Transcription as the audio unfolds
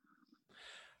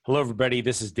Hello, everybody.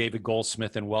 This is David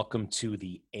Goldsmith, and welcome to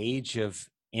the Age of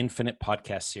Infinite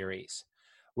podcast series.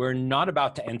 We're not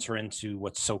about to enter into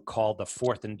what's so-called the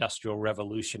fourth industrial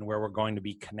revolution, where we're going to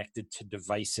be connected to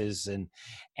devices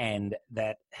and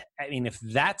that, I mean, if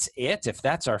that's it, if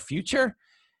that's our future,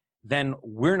 then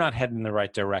we're not heading in the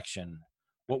right direction.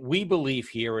 What we believe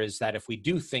here is that if we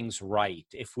do things right,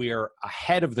 if we are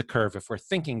ahead of the curve, if we're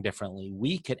thinking differently,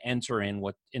 we could enter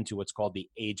into what's called the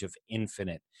age of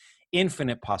infinite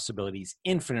possibilities,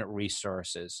 infinite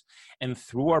resources. And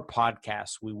through our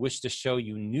podcast, we wish to show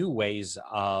you new ways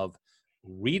of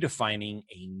redefining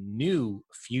a new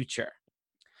future.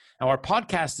 Now, our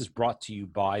podcast is brought to you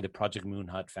by the Project Moon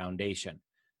Hut Foundation,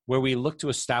 where we look to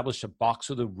establish a box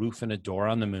with a roof and a door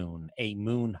on the moon, a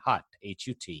moon hut,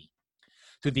 H-U-T,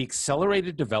 through the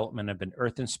accelerated development of an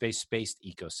Earth and space-based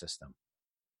ecosystem.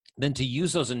 Then to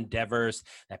use those endeavors,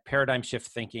 that paradigm shift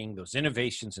thinking, those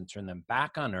innovations, and turn them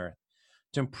back on Earth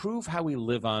to improve how we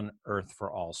live on Earth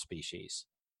for all species.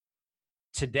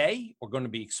 Today, we're going to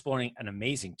be exploring an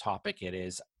amazing topic. It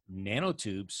is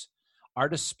nanotubes are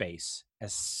to space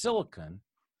as silicon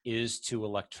is to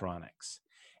electronics.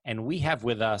 And we have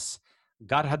with us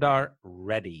Gadadhar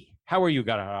Reddy. How are you,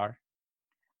 Gadadhar?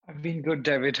 I've been good,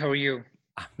 David. How are you?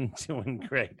 I'm doing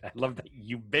great. I love that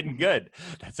you've been good.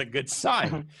 That's a good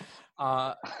sign.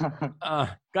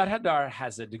 Gadadhar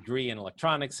has a degree in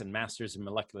electronics and master's in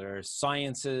molecular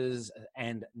sciences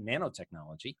and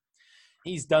nanotechnology.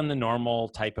 He's done the normal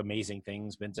type amazing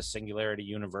things, been to Singularity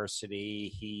University.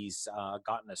 He's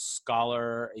gotten a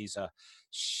scholar. He's a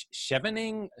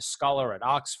Chevening scholar at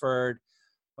Oxford.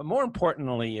 But more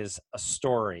importantly is a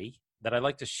story that I'd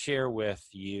like to share with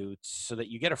you so that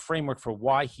you get a framework for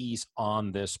why he's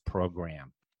on this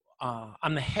program.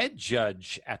 I'm the head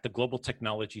judge at the Global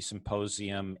Technology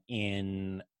Symposium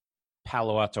in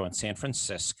Palo Alto and San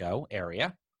Francisco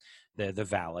area, the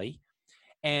Valley.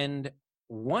 And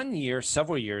one year,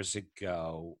 several years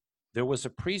ago, there was a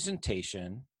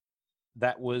presentation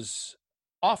that was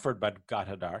offered by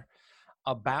Gadadhar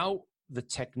about the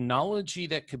technology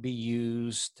that could be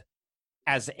used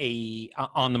as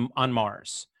on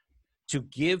Mars to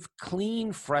give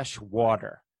clean, fresh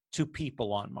water to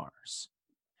people on Mars.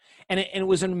 And it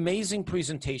was an amazing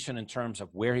presentation in terms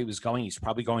of where he was going. He's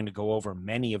probably going to go over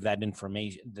many of that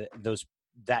information,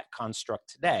 that construct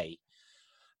today.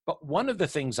 But one of the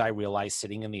things I realized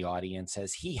sitting in the audience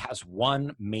is he has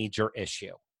one major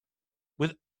issue.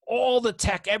 With all the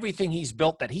tech, everything he's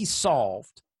built that he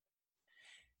solved,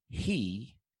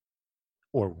 he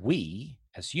or we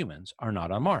as humans are not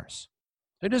on Mars.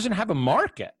 It doesn't have a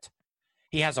market.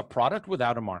 He has a product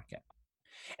without a market.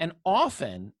 And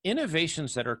often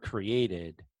innovations that are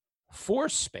created for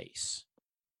space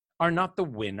are not the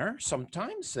winner.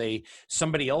 Sometimes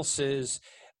somebody else's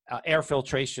air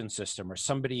filtration system or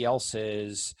somebody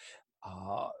else's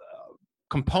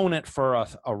component for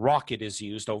a rocket is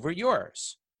used over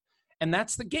yours. And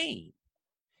that's the game.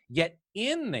 Yet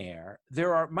in there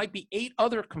might be 8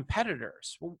 other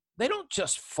competitors. Well, they don't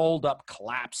just fold up,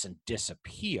 collapse, and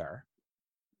disappear.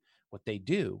 What they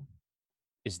do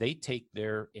is they take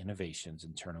their innovations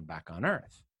and turn them back on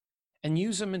Earth and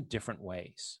use them in different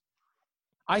ways.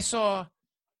 I saw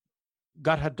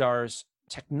Gadadhar's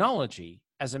technology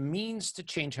as a means to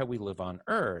change how we live on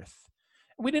Earth.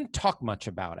 We didn't talk much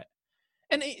about it.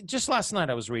 And just last night,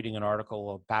 I was reading an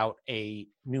article about a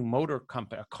new motor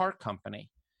company, a car company.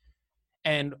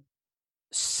 And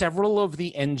several of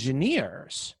the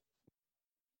engineers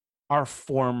are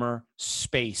former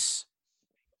space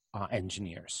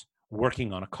engineers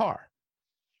working on a car.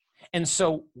 And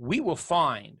so we will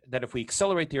find that if we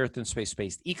accelerate the Earth and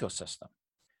space-based ecosystem,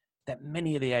 that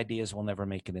many of the ideas will never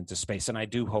make it into space. And I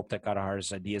do hope that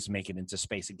Gadadhar's ideas make it into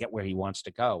space and get where he wants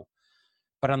to go.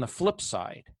 But on the flip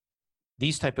side,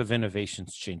 these type of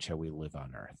innovations change how we live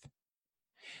on Earth.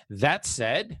 That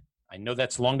said, I know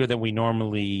that's longer than we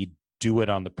normally do it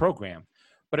on the program,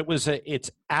 but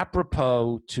it's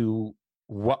apropos to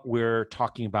what we're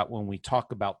talking about when we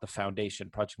talk about the foundation,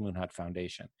 Project Moon Hut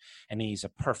Foundation, and he's a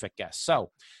perfect guest.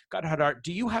 So, Gadadhar,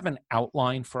 do you have an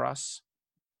outline for us?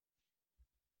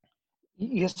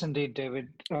 Yes, indeed, David.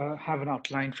 Have an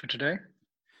outline for today.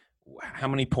 How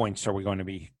many points are we going to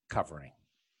be covering?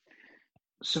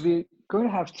 So we're going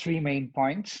to have 3 main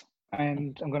points,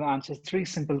 and I'm going to answer 3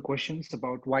 simple questions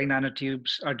about why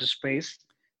nanotubes are to space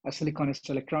as silicon is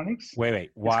to electronics.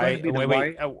 Wait. Why?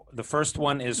 Wait. The first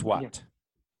one is what? Yeah.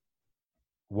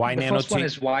 Why the nanotubes? The first one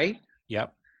is why.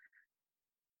 Yep.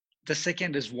 The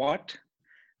second is what.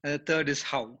 And the third is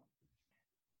how.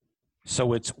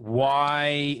 So it's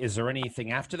why. Is there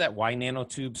anything after that? Why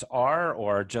nanotubes are,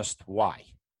 or just why?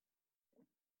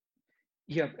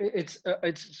 Yeah,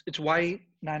 it's why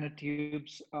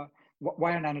nanotubes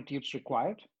why are nanotubes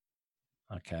required,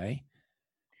 Okay.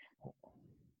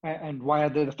 and why are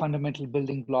they the fundamental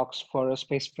building blocks for a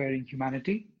spacefaring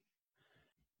humanity,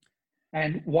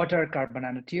 and what are carbon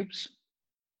nanotubes,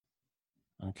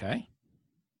 Okay.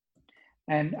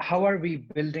 and how are we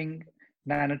building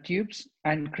nanotubes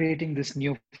and creating this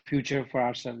new future for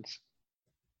ourselves.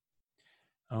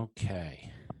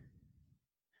 Okay.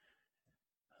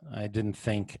 I didn't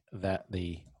think that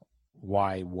the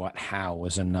why, what, how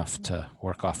was enough to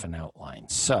work off an outline.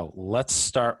 So let's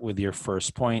start with your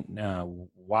first point.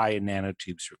 Why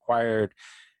nanotubes required,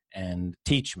 and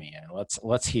teach me. And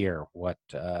let's hear what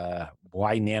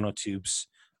why nanotubes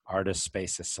are to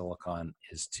space as silicon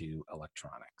is to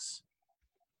electronics.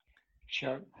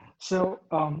 Sure. So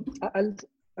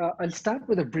I'll start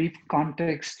with a brief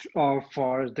context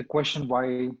for the question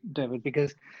why, David,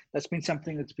 because that's been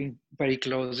something that's been very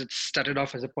close. It started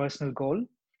off as a personal goal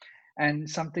and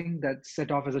something that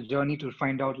set off as a journey to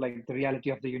find out like the reality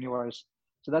of the universe.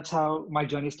 So that's how my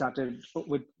journey started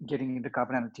with getting into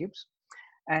carbon nanotubes.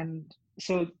 And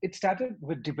so it started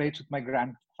with debates with my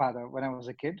grandfather when I was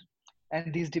a kid.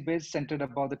 And these debates centered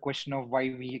about the question of why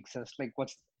we exist, like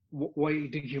why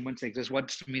do humans exist?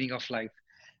 What's the meaning of life?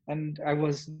 And I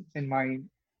was in my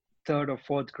third or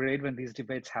fourth grade when these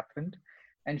debates happened.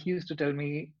 And he used to tell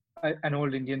me an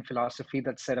old Indian philosophy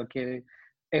that said, okay,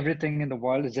 everything in the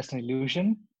world is just an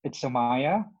illusion, it's a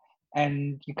Maya,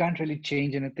 and you can't really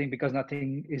change anything because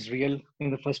nothing is real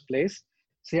in the first place.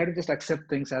 So you have to just accept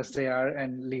things as they are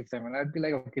and leave them. And I'd be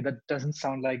like, okay, that doesn't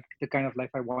sound like the kind of life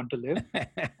I want to live.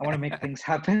 I want to make things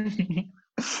happen.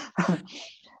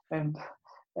 and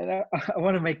I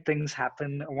want to make things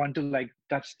happen. I want to like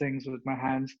touch things with my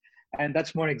hands, and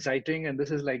that's more exciting. And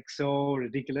this is like so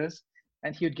ridiculous.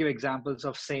 And he would give examples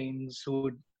of saints who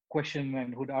would question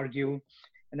and who'd argue,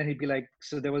 and then he'd be like,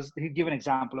 so he'd give an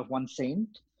example of one saint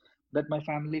that my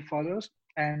family follows,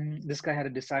 and this guy had a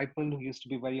disciple who used to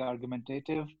be very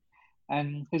argumentative,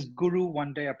 and his guru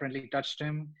one day apparently touched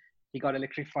him. He got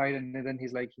electrified, and then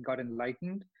he's like he got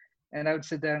enlightened. And I would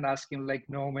sit there and ask him like,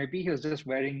 no, maybe he was just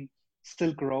wearing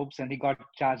silk robes and he got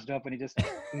charged up and he just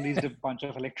released a bunch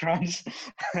of electrons.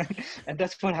 And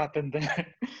that's what happened there.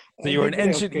 So And they'd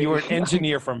be like, you okay. were an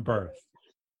engineer from birth.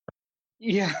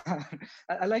 Yeah,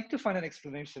 I like to find an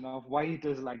explanation of why it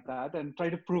is like that and try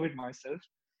to prove it myself.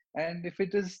 And if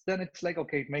it is, then it's like,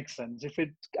 okay, it makes sense. If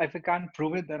I can't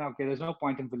prove it, then okay, there's no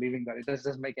point in believing that. It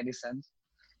doesn't make any sense.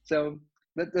 So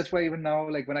that's why even now,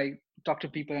 like when I talk to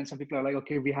people and some people are like,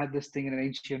 okay, we had this thing in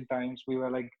ancient times. We were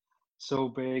like so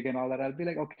big and all that. I'll be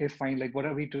like, okay, fine. Like what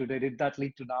are we today? Did that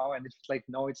lead to now? And it's like,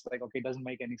 no, it's like, okay, it doesn't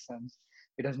make any sense.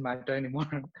 It doesn't matter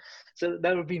anymore. So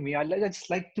that would be me. I just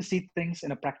like to see things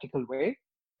in a practical way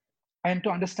and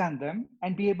to understand them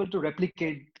and be able to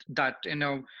replicate that in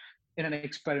an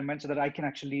experiment so that I can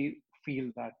actually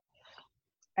feel that.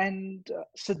 And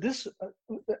so this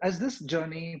as this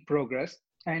journey progressed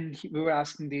and we were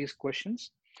asking these questions,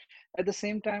 at the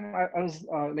same time I was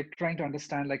like trying to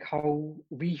understand like how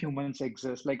we humans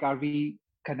exist, like are we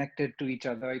connected to each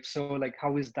other? If so, like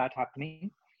how is that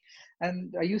happening?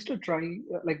 And I used to try,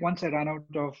 like once I ran out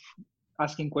of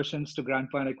asking questions to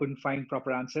grandpa and I couldn't find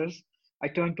proper answers, I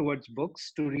turned towards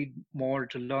books to read more,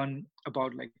 to learn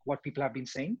about like what people have been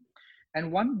saying.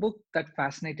 And one book that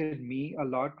fascinated me a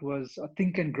lot was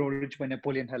Think and Grow Rich by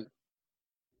Napoleon Hill.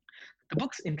 The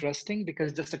book's interesting because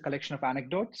it's just a collection of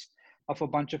anecdotes of a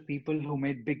bunch of people who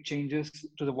made big changes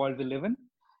to the world we live in.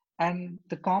 And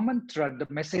the common thread, the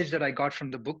message that I got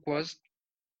from the book was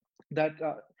that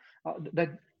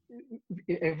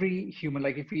every human,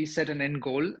 like if we set an end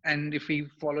goal and if we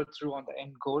follow through on the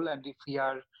end goal and if we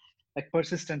are like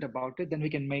persistent about it, then we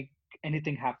can make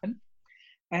anything happen.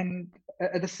 And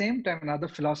at the same time, another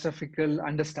philosophical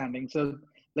understanding. So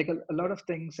like a lot of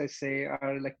things I say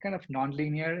are like kind of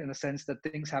non-linear in the sense that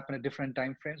things happen at different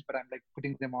time frames, but I'm like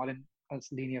putting them all in a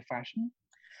linear fashion.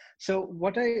 So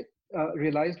what I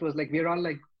realized was like we're all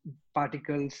like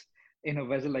particles in a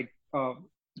vessel, like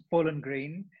pollen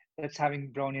grain that's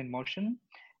having Brownian motion.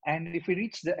 And if we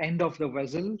reach the end of the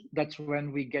vessel, that's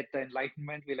when we get the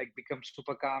enlightenment. We like become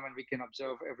super calm and we can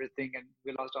observe everything and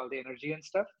we lost all the energy and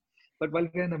stuff. But while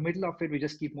we're in the middle of it, we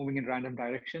just keep moving in random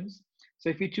directions. So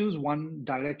if we choose one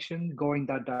direction, go in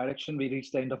that direction, we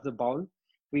reach the end of the ball.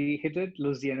 We hit it,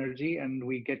 lose the energy, and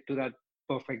we get to that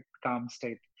perfect calm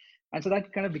state. And so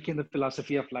that kind of became the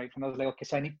philosophy of life. And I was like, okay,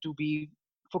 so I need to be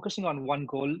focusing on one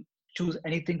goal, choose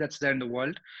anything that's there in the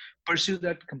world, pursue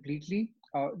that completely,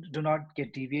 do not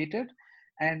get deviated.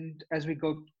 And as we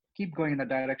go, keep going in that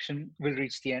direction, we'll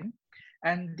reach the end.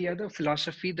 And the other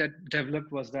philosophy that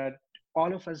developed was that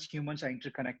all of us humans are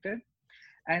interconnected.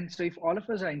 And so if all of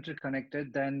us are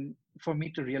interconnected, then for me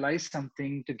to realize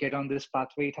something, to get on this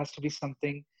pathway, it has to be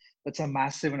something that's a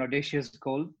massive and audacious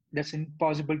goal that's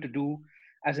impossible to do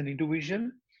as an individual,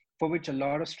 for which a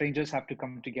lot of strangers have to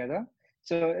come together.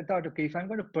 So I thought, okay, if I'm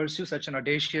going to pursue such an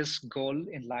audacious goal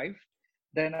in life,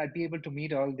 then I'd be able to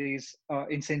meet all these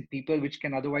insane people, which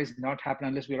can otherwise not happen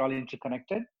unless we're all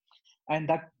interconnected. And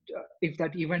that if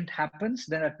that event happens,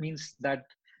 then that means that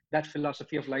that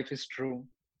philosophy of life is true,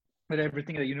 that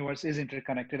everything in the universe is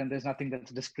interconnected and there's nothing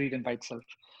that's discrete and by itself.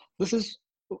 This is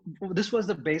this was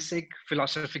the basic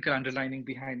philosophical underlining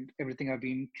behind everything I've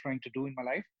been trying to do in my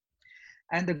life.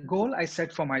 And the goal I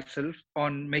set for myself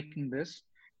on making this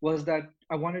was that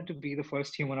I wanted to be the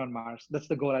first human on Mars. That's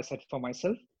the goal I set for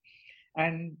myself.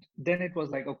 And then it was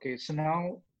like, okay, so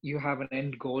now you have an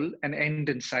end goal, an end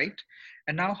in sight.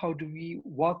 And now how do we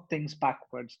walk things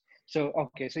backwards? So,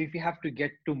 okay, so if we have to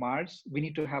get to Mars, we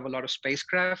need to have a lot of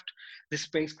spacecraft. This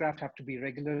spacecraft have to be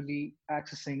regularly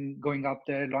accessing, going up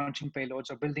there, launching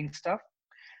payloads or building stuff.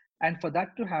 And for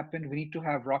that to happen, we need to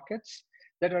have rockets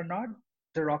that are not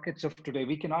the rockets of today.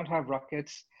 We cannot have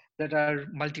rockets that are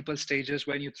multiple stages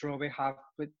when you throw away half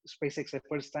with SpaceX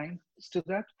efforts time to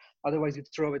that. Otherwise, you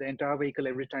throw away the entire vehicle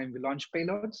every time we launch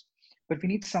payloads. But we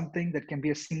need something that can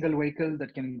be a single vehicle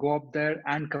that can go up there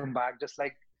and come back, just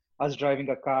like us driving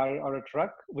a car or a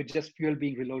truck with just fuel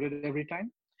being reloaded every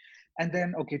time. And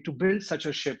then, okay, to build such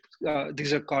a ship,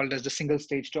 these are called as the single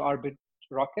stage to orbit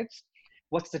rockets.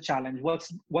 What's the challenge?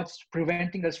 What's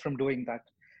preventing us from doing that?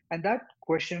 And that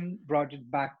question brought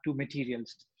it back to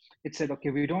materials. It said, okay,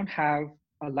 we don't have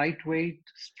a lightweight,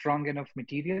 strong enough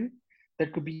material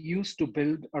that could be used to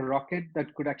build a rocket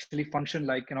that could actually function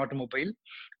like an automobile,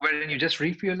 wherein you just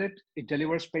refuel it, it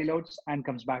delivers payloads and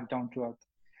comes back down to Earth.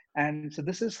 And so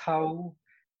this is how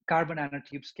carbon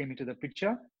nanotubes came into the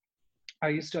picture. I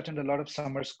used to attend a lot of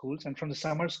summer schools, and from the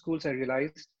summer schools, I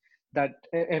realized that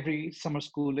every summer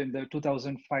school in the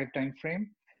 2005 timeframe,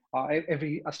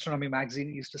 every astronomy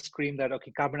magazine used to scream that,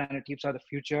 okay, carbon nanotubes are the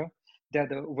future. They're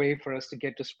the way for us to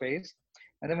get to space.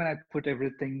 And then when I put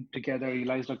everything together, I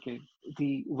realized, okay,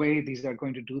 the way these are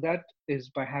going to do that is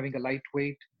by having a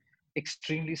lightweight,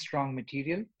 extremely strong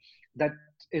material that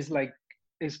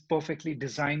is perfectly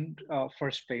designed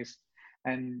for space.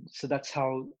 And so that's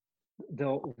how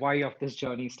the why of this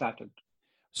journey started.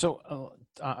 So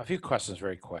a few questions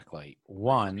very quickly.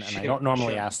 One, and I don't Sure,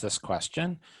 normally sure. ask this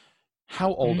question,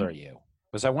 how old Mhm. are you?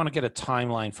 Because I want to get a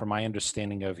timeline for my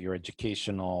understanding of your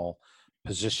educational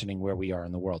positioning where we are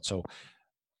in the world. So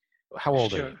how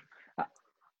old are you? Sure.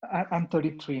 I'm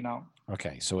 33 now.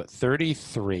 Okay, so at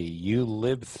 33, you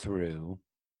lived through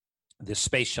the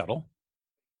space shuttle.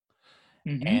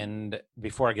 Hmm. And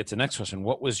before I get to the next question,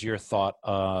 what was your thought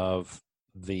of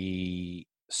the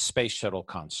space shuttle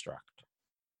construct?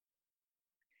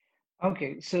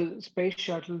 Okay, so space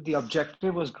shuttle, the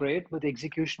objective was great, but the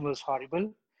execution was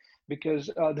horrible because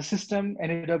the system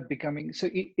ended up becoming so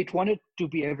it wanted to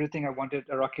be everything I wanted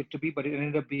a rocket to be, but it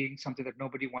ended up being something that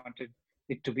nobody wanted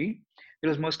it to be. It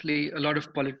was mostly a lot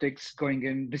of politics going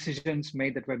in, decisions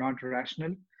made that were not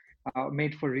rational,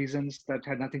 made for reasons that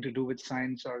had nothing to do with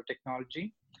science or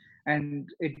technology, and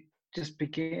it just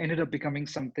became ended up becoming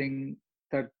something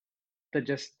that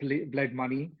just bled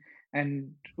money and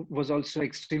was also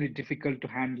extremely difficult to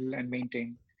handle and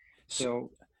maintain.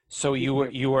 So, So, so yeah.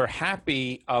 you were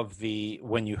happy of the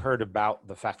when you heard about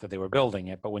the fact that they were building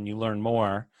it, but when you learned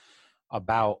more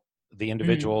about the Mm.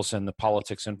 individuals and the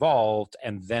politics involved,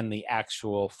 and then the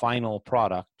actual final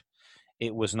product,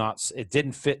 it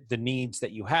didn't fit the needs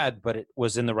that you had, but it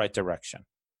was in the right direction.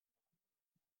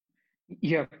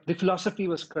 Yeah, the philosophy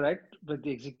was correct, but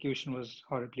the execution was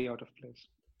horribly out of place.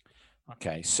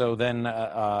 Okay, so then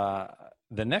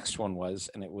the next one was,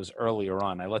 and it was earlier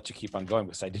on. I let you keep on going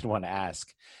because I did want to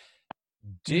ask: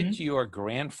 did Hmm. your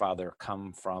grandfather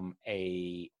come from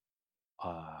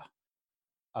uh,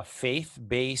 a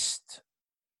faith-based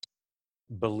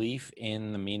belief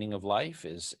in the meaning of life?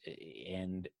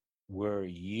 And were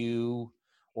you,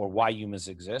 or why humans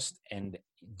exist? And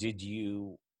did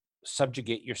you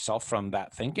subjugate yourself from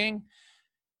that thinking,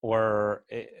 or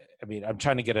I mean, I'm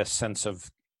trying to get a sense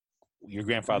of your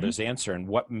grandfather's Hmm. answer and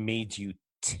what made you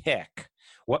tick.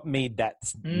 What made that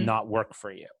Mm. not work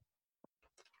for you?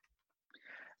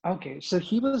 Okay, so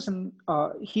he was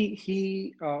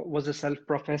a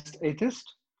self-professed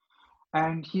atheist,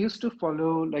 and he used to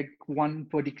follow like one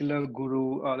particular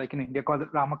guru, like in India, called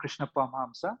Ramakrishna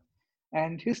Paramahamsa.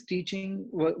 And his teaching,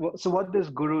 so what this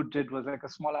guru did was like a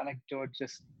small anecdote,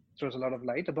 just throws a lot of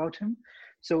light about him.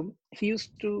 So he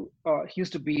used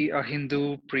to be a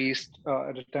Hindu priest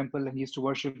at a temple, and he used to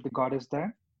worship the goddess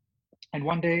there. And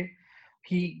one day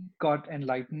he got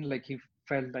enlightened, like he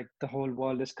felt like the whole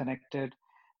world is connected,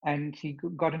 and he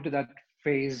got into that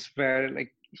phase where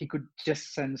like he could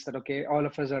just sense that okay, all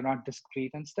of us are not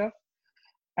discrete and stuff.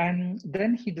 And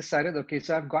then he decided, okay,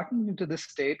 so I've gotten into this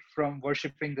state from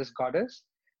worshiping this goddess.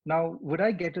 Now, would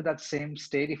I get to that same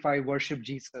state if I worship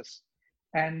Jesus?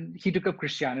 And he took up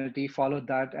Christianity, followed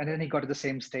that, and then he got to the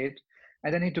same state.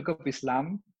 And then he took up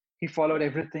Islam. He followed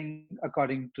everything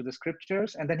according to the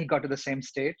scriptures, and then he got to the same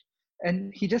state.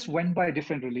 And he just went by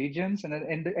different religions, and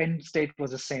the end state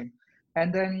was the same.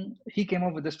 And then he came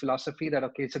up with this philosophy that,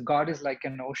 okay, so God is like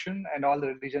an ocean, and all the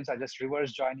religions are just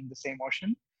rivers joining the same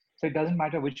ocean, so it doesn't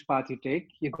matter which path you take,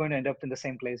 you're going to end up in the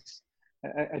same place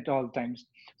at all times.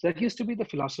 So that used to be the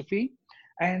philosophy.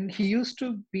 And he used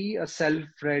to be a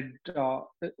self-read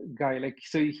guy. Like,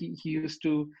 so he used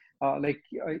to,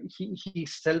 he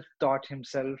self-taught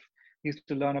himself. He used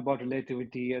to learn about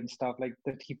relativity and stuff like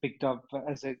that he picked up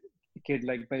as a kid,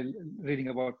 like by reading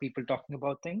about people talking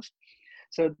about things.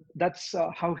 So that's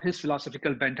how his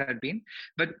philosophical bent had been.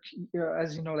 But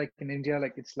as you know, like in India,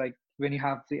 like it's like when you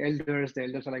have the elders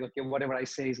are like, okay, whatever I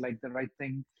say is like the right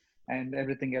thing, and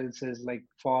everything else is like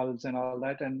false and all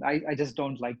that. And I just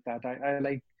don't like that. I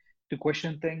like to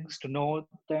question things, to know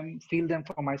them, feel them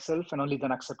for myself, and only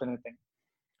then accept anything.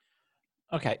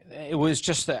 Okay, it was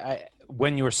just that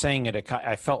when you were saying it,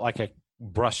 I felt like I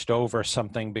brushed over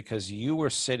something because you were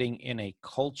sitting in a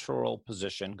cultural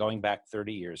position going back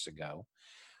 30 years ago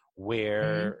Mm-hmm.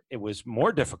 where it was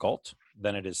more difficult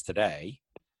than it is today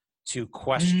to Mm-hmm.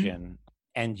 question,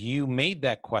 and you made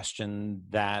that question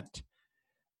that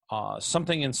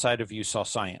something inside of you saw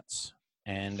science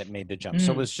and it made the jump.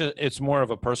 So Mm-hmm. it's more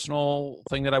of a personal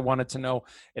thing that I wanted to know.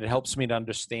 It helps me to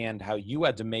understand how you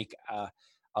had to make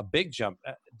a big jump.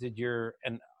 Did your,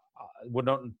 and we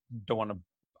don't want to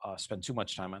spend too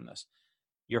much time on this.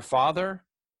 Your father,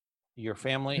 your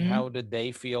family, Mm-hmm. how did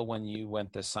they feel when you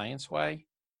went the science way?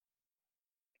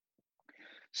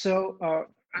 So,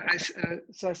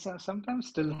 so I sometimes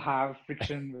still have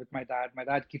friction with my dad. My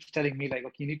dad keeps telling me like,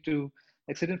 okay, you need to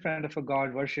like sit in front of a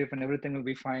God, worship, and everything will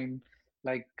be fine.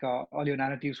 Like all your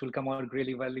narratives will come out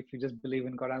really well if you just believe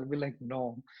in God. I'll be like,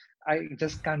 no, I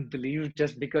just can't believe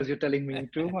just because you're telling me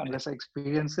to unless I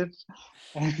experience it.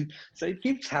 And so it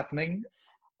keeps happening.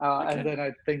 And Okay. then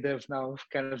I think they've now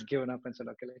kind of given up and said,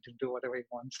 okay, let him do whatever he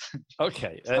wants.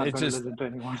 Okay. It's not It going to just listen to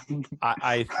anyone.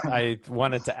 I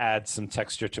wanted to add some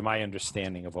texture to my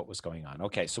understanding of what was going on.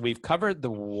 Okay, so we've covered the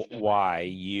why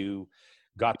you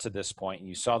got to this point, and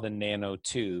you saw the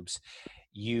nanotubes.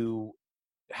 You,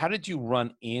 how did you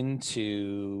run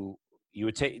into? You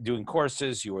were doing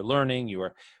courses. You were learning. You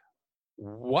were.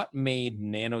 What made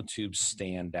nanotubes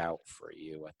stand out for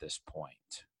you at this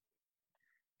point?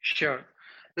 Sure.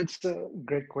 That's a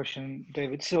great question,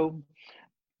 David. So,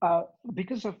 uh,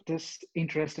 because of this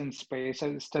interest in space, I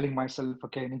was telling myself,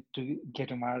 okay, I need to get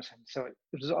to Mars. And so it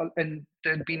was all, and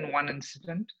there'd been one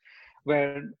incident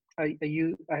where I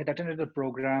had attended a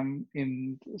program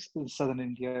in southern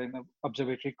India in an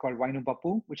observatory called Vainu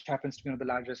Bapu, which happens to be one of the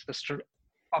largest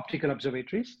optical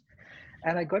observatories.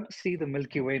 And I got to see the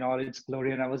Milky Way in all its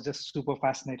glory, and I was just super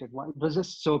fascinated. It was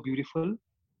just so beautiful.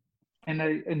 And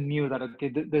I knew that,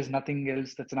 okay, there's nothing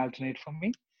else that's an alternate for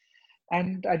me.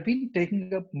 And I'd been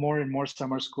taking up more and more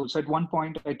summer school. So at one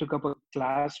point, I took up a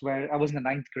class where I was in the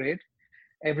ninth grade.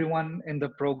 Everyone in the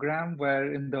program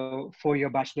were in the 4-year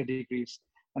bachelor degrees,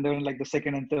 and they were in like the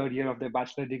second and third year of their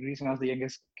bachelor degrees. And I was the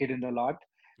youngest kid in the lot.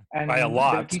 By a And they were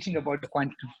lot. teaching about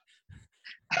quantum.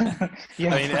 I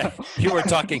Yeah.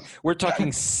 mean, we're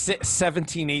talking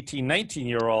 17, 18,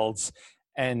 19-year olds,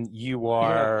 and you Yep.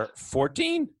 are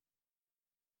 14,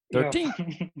 Yep.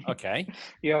 13. Okay.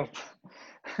 Yep.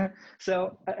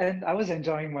 So, and I was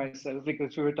enjoying myself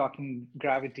because we were talking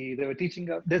gravity. They're teaching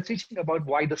about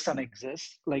why the sun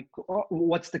exists, like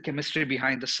what's the chemistry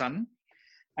behind the sun.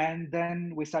 And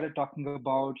then we started talking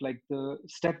about like the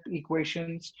step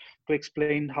equations to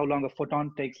explain how long a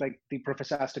photon takes. Like the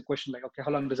professor asked a question like, okay,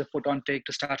 how long does a photon take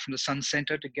to start from the sun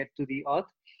center to get to the earth?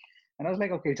 And I was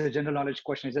like, okay, it's a general knowledge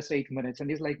question. It's just 8 minutes. And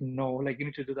he's like, no, like you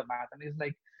need to do the math. And he's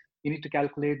like, you need to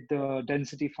calculate the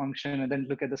density function and then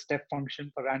look at the step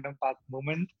function for random path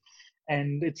movement.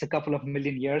 And it's a couple of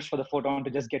million years for the photon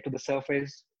to just get to the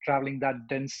surface, traveling that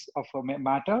dense of a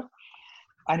matter.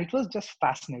 And it was just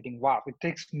fascinating. Wow, it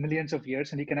takes millions of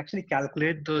years, and you can actually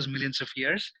calculate those millions of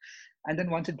years. And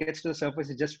then once it gets to the surface,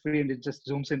 it's just free and it just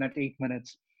zooms in at 8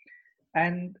 minutes.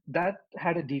 And that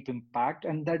had a deep impact.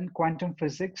 And then quantum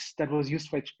physics that was used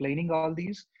for explaining all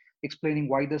these explaining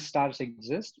why the stars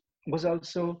exist, was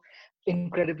also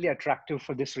incredibly attractive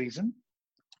for this reason,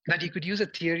 that you could use a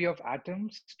theory of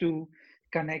atoms to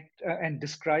connect and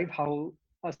describe how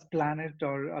a planet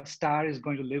or a star is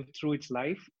going to live through its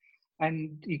life.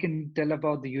 And you can tell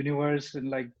about the universe in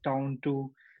like down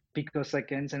to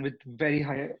picoseconds and with very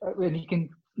high, and you can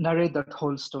narrate that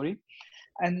whole story.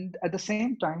 And at the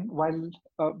same time, while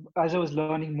as I was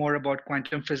learning more about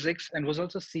quantum physics and was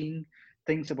also seeing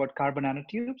things about carbon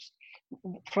nanotubes,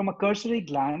 from a cursory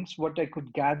glance, what I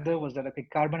could gather was that okay,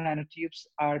 carbon nanotubes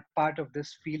are part of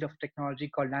this field of technology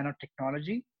called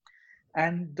nanotechnology,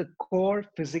 and the core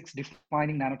physics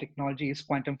defining nanotechnology is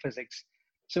quantum physics.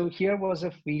 So here was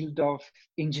a field of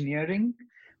engineering,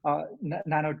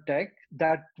 nanotech,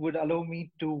 that would allow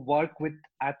me to work with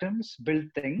atoms, build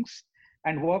things,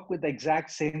 and work with the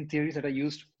exact same theories that are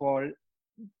used for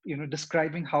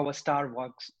describing how a star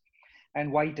works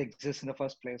and why it exists in the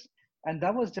first place. And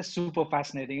that was just super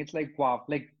fascinating. It's like, wow,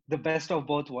 like the best of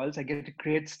both worlds. I get to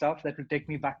create stuff that will take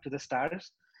me back to the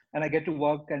stars, and I get to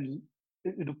work and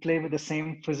play with the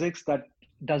same physics that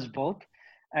does both.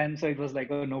 And so it was like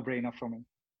a no-brainer for me.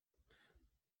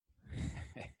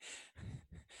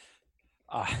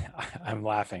 I'm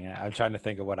laughing. I'm trying to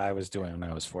think of what I was doing when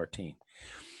I was 14.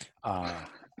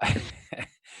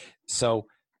 So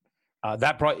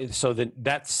that brought. So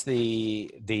that's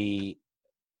the.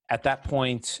 At that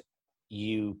point,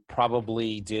 you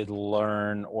probably did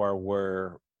learn or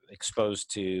were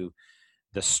exposed to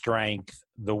the strength,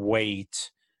 the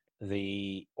weight,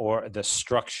 the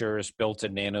structures built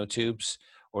in nanotubes,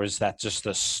 or is that just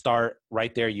the start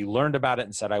right there? You learned about it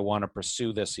and said, "I want to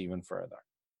pursue this even further."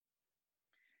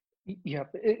 Yeah,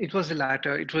 it was the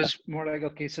latter. It was more like,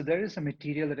 okay, so there is a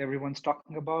material that everyone's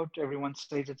talking about. Everyone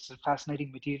says it's a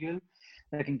fascinating material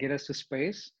that can get us to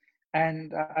space.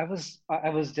 And I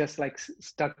was just like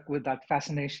stuck with that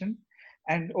fascination.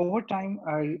 And over time,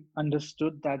 I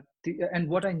understood that and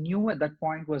what I knew at that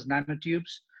point was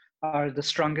nanotubes are the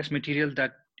strongest material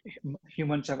that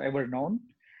humans have ever known.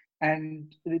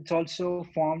 And it's also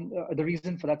formed, the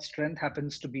reason for that strength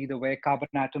happens to be the way carbon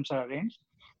atoms are arranged.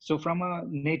 So from a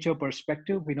nature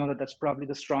perspective, we know that that's probably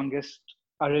the strongest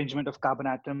arrangement of carbon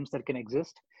atoms that can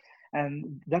exist.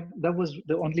 And that was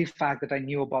the only fact that I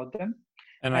knew about them.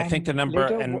 And I think the And number,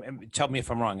 later, and tell me if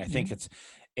I'm wrong, I think it's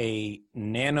a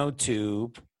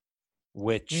nanotube,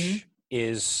 which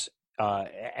is,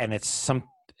 and it's some,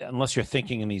 unless you're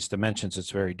thinking in these dimensions,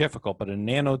 it's very difficult, but a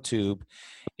nanotube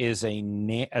is a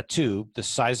tube the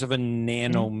size of a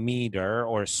nanometer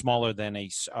or smaller than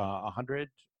 100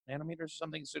 nanometers or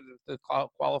something that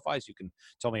qualifies. You can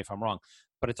tell me if I'm wrong,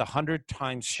 but it's 100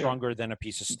 times stronger than a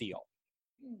piece of steel.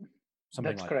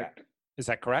 Something that's like correct. that. Is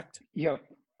that correct? Yeah,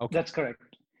 okay. That's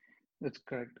correct. That's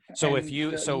correct. So and, if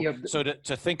you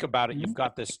to think about it, you've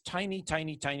got this tiny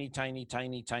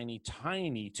tube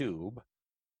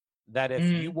that if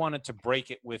you wanted to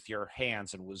break it with your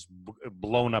hands and was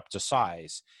blown up to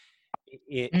size,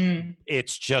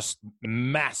 it's just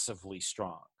massively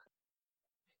strong.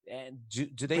 And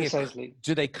do they precisely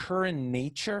do they occur in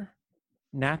nature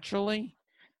naturally?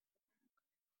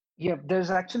 Yeah,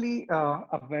 there's actually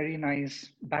a very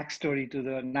nice backstory to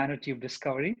the nanotube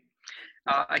discovery.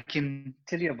 I can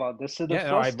tell you about this. So the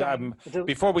first time,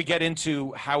 before we get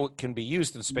into how it can be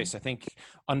used in space, I think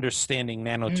understanding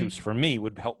nanotubes for me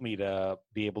would help me to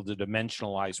be able to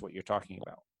dimensionalize what you're talking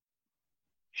about.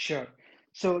 Sure.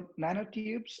 So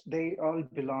nanotubes, they all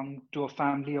belong to a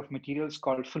family of materials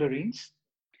called fullerenes.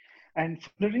 And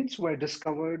fullerenes were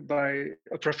discovered by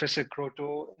Professor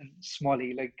Kroto and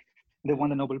Smalley. Like they won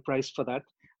the Nobel Prize for that.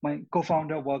 My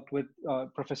co-founder worked with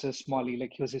Professor Smalley,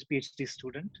 like he was his PhD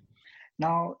student.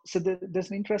 Now, so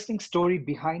there's an interesting story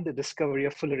behind the discovery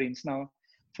of fullerenes. Now,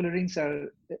 fullerenes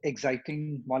are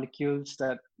exciting molecules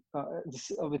that,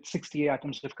 with 68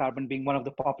 atoms of carbon being one of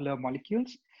the popular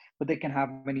molecules, but they can have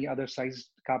many other sized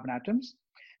carbon atoms.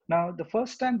 Now, the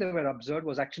first time they were observed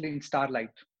was actually in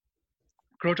starlight.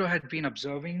 Kroto had been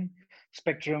observing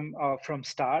spectrum from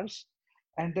stars,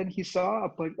 and then he saw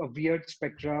a weird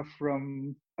spectra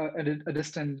from a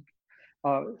distant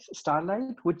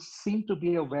starlight, which seemed to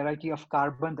be a variety of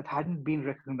carbon that hadn't been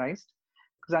recognized.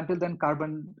 Because until then,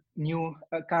 carbon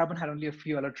had only a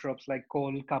few allotropes like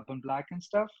coal, carbon black, and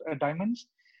stuff, diamonds.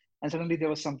 And suddenly there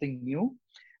was something new,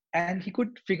 and he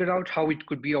could figure out how it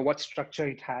could be or what structure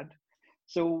it had.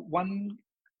 So one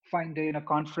fine day in a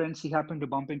conference, he happened to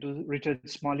bump into Richard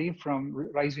Smalley from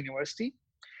Rice University.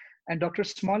 And Dr.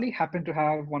 Smalley happened to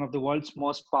have one of the world's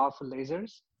most powerful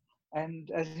lasers. And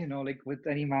as you know, like with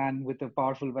any man with a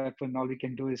powerful weapon, all we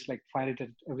can do is like fire it at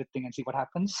everything and see what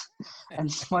happens.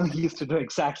 And Small used to do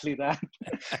exactly that.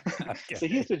 So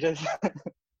he Okay. used to just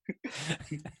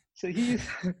so he's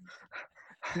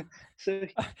so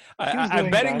he was I'm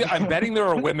doing betting. that. I'm betting there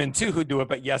are women too who do it,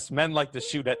 but yes, men like to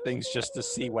shoot at things just to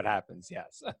see what happens.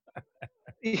 Yes.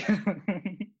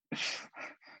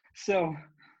 so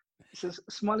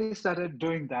Smalley started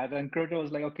doing that, and Croto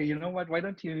was like, okay, you know what? Why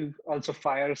don't you also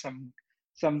fire some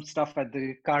stuff at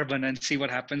the carbon and see what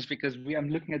happens? Because I'm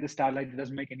looking at the starlight, it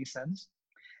doesn't make any sense.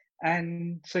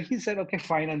 And so he said, okay,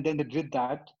 fine. And then they did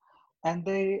that, and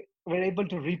they were able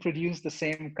to reproduce the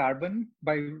same carbon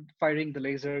by firing the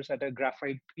lasers at a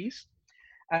graphite piece.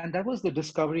 And that was the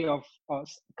discovery of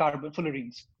carbon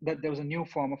fullerenes, that there was a new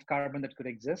form of carbon that could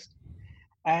exist.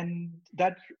 And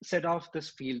that set off this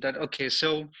field that, okay,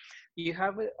 so you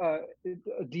have a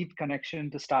deep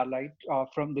connection to starlight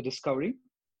from the discovery.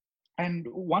 And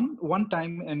one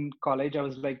time in college, I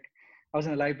was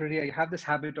in a library. I have this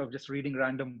habit of just reading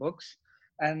random books.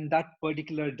 And that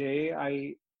particular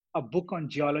day, a book on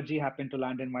geology happened to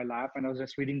land in my lap, and I was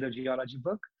just reading the geology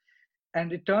book.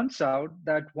 And it turns out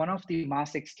that one of the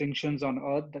mass extinctions on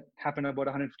Earth that happened about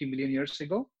 150 million years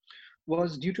ago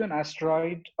was due to an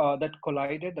asteroid that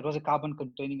collided. That was a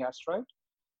carbon-containing asteroid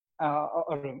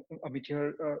or a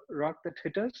meteor rock that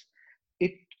hit us.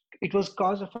 It it was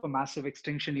cause of a massive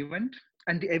extinction event,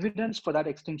 and the evidence for that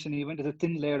extinction event is a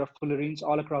thin layer of fullerenes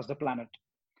all across the planet.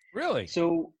 Really?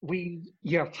 So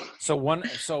yeah. So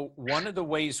one of the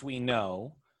ways we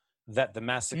know that the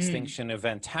mass Mm, extinction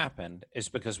event happened is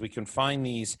because we can find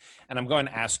these, and I'm going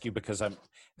to ask you because I'm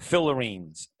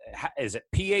fullerenes. Is it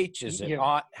PH? Is it yeah,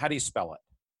 O? How do you spell it?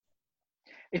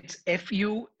 it's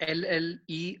Fullerene.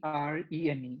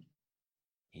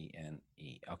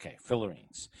 ENE. Okay,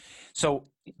 fullerenes. So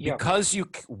Yeah.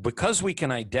 because we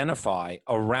can identify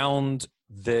around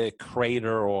the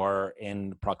crater or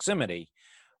in proximity,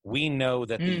 we know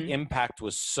that the Mm, impact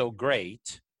was so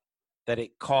great that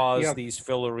it caused yeah. these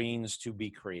fullerenes to be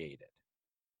created.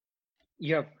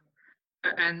 Yeah.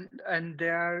 And they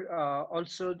are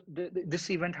also this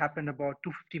event happened about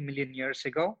 250 million years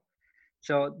ago.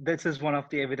 So this is one of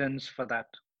the evidence for that.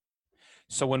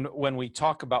 So when we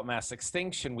talk about mass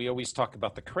extinction, we always talk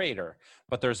about the crater,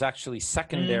 but Mm, there's actually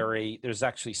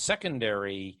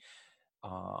secondary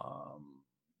um,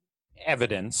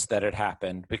 evidence that it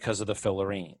happened because of the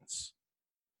fullerenes.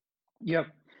 yeah,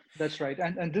 that's right.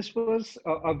 And this was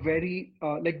a very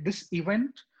like this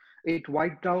event. It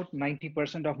wiped out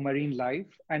 90% of marine life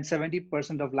and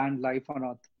 70% of land life on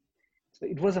Earth. So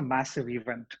it was a massive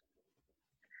event.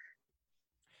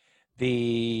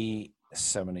 The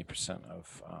 70%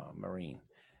 of marine.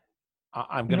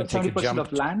 I'm going No, to take a 70% jump.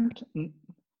 of land.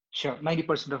 Sure,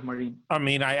 90% of marine. I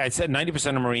mean, I said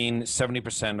 90% of marine,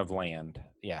 70% of land.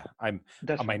 Yeah, I'm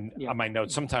That's right. Yeah. on my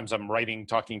notes. Sometimes I'm writing,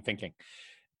 talking, thinking.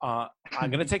 I'm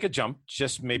going to take a jump.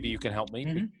 Just maybe you can help me.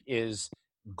 Hmm. Is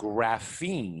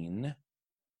graphene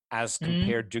as Hmm.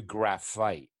 compared to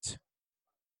graphite?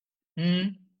 Hmm.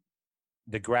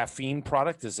 The graphene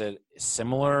product, is it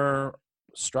similar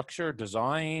structure,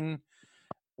 design?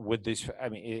 With this, I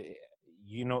mean,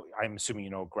 I'm assuming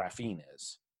you know what graphene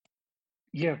is.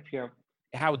 Yeah, yeah.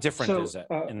 How different is So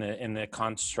it in the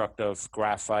construct of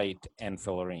graphite and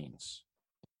fullerenes?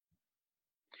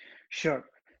 sure.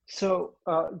 So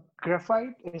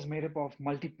graphite is made up of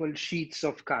multiple sheets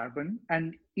of carbon,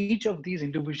 and each of these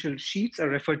individual sheets are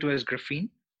referred to as graphene.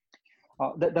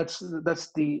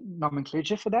 That's the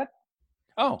nomenclature for that.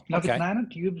 Oh, Now with okay.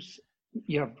 nanotubes,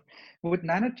 yeah, with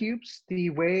nanotubes, the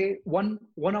way one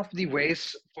of the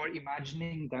ways for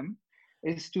imagining them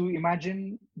is to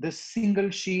imagine the single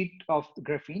sheet of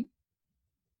graphene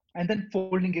and then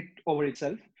folding it over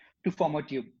itself to form a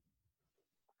tube.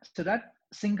 So that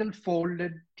single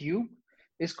folded tube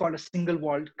is called a single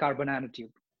walled carbon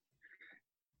nanotube.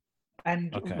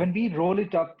 And Okay. when we roll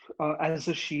it up as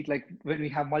a sheet, like when we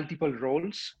have multiple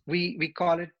rolls, we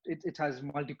call it has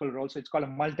multiple rolls. So it's called a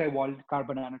multi-walled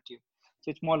carbon nanotube. So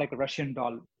it's more like a Russian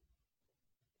doll.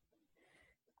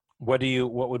 What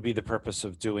would be the purpose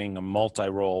of doing a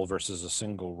multi-roll versus a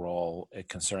single roll,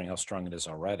 considering how strong it is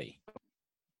already?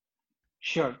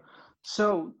 Sure.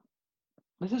 So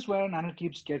this is where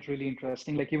nanotubes get really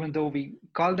interesting. Like even though we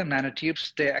call them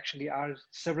nanotubes, there actually are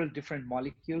several different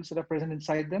molecules that are present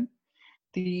inside them.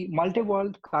 The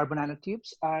multi-walled carbon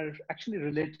nanotubes are actually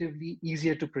relatively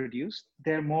easier to produce.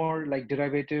 They're more like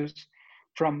derivatives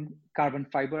from carbon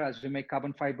fiber. As we make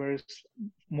carbon fibers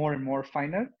more and more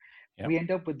finer, Yep. we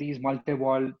end up with these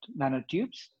multi-walled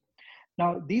nanotubes.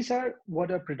 Now, these are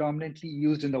what are predominantly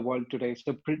used in the world today.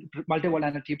 So multi-wall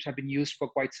nanotubes have been used for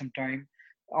quite some time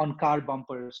on car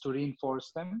bumpers to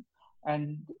reinforce them.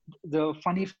 And the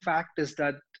funny fact is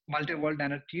that multi-wall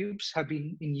nanotubes have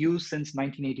been in use since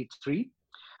 1983,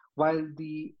 while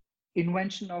the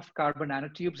invention of carbon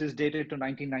nanotubes is dated to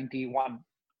 1991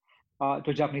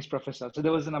 to a Japanese professor. So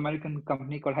there was an American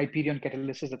company called Hyperion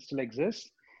Catalysis that still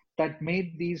exists that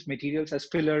made these materials as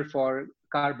filler for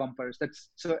car bumpers. That's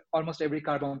so almost every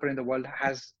car bumper in the world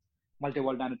has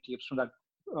multi-wall nanotubes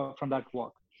from that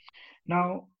work.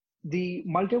 Now, the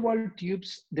multi-wall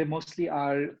tubes, they mostly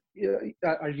are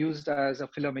used as a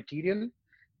filler material.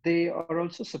 They are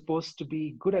also supposed to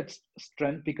be good at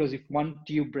strength because if one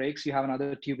tube breaks, you have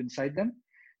another tube inside them.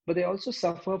 But they also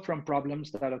suffer from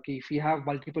problems that, okay, if you have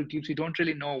multiple tubes, you don't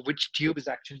really know which tube is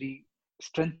actually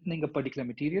strengthening a particular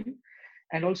material.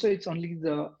 And also, it's only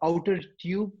the outer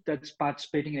tube that's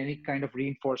participating in any kind of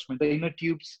reinforcement. The inner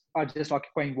tubes are just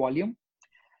occupying volume.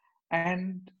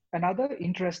 And another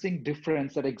interesting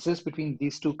difference that exists between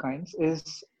these two kinds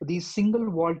is these single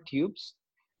wall tubes.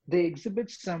 They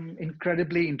exhibit some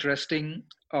incredibly interesting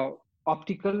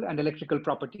optical and electrical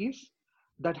properties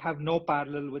that have no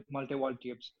parallel with multi-wall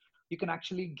tubes. You can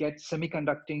actually get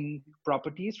semiconducting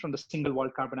properties from the single wall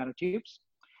carbon nanotubes.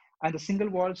 And the single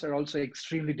walls are also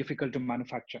extremely difficult to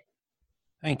manufacture.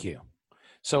 Thank you.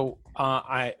 So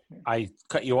I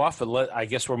cut you off, but I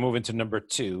guess we're moving to number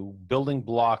 2, building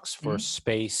blocks for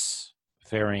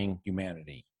space-faring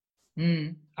humanity.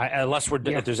 Unless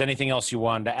if there's anything else you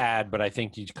wanted to add, but I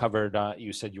think you covered,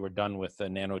 you said you were done with the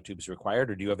nanotubes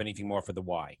required, or do you have anything more for the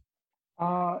why?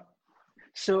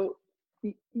 So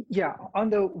yeah, on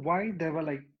the why, there were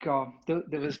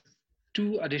there was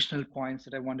 2 additional points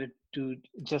that I wanted to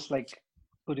just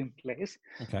put in place.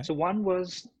 Okay. So one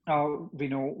was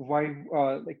why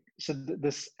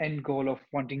this end goal of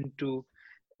wanting to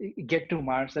get to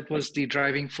Mars, that was the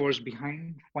driving force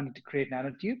behind wanting to create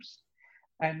nanotubes.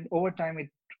 And over time, it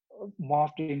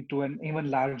morphed into an even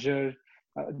larger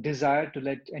desire to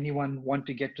let anyone want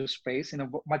to get to space in a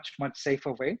much, much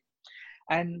safer way.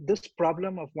 And this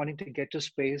problem of wanting to get to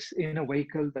space in a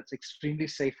vehicle that's extremely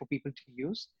safe for people to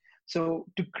use. So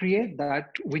to create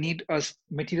that, we need a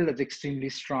material that's extremely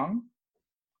strong,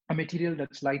 a material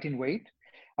that's light in weight,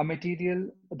 a material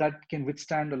that can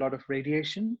withstand a lot of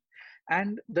radiation,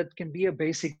 and that can be a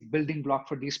basic building block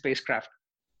for these spacecraft.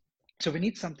 So we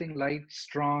need something light,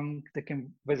 strong, that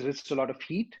can resist a lot of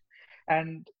heat.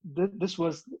 And there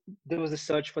was a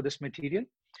search for this material.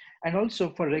 And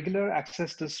also for regular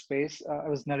access to space, I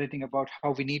was narrating about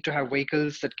how we need to have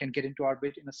vehicles that can get into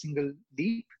orbit in a single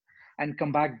leap and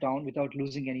come back down without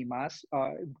losing any mass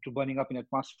to burning up in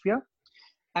atmosphere.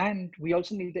 And we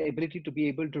also need the ability to be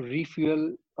able to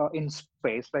refuel in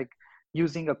space, like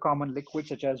using a common liquid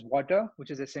such as water,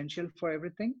 which is essential for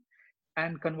everything,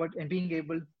 and being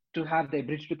able to have the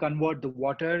ability to convert the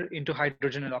water into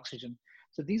hydrogen and oxygen.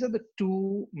 So these are the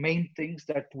 2 main things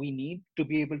that we need to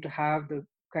be able to have the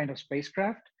kind of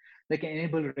spacecraft that can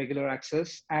enable regular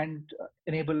access and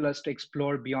enable us to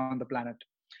explore beyond the planet.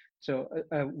 So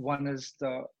one is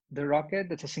the rocket,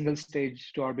 that's a single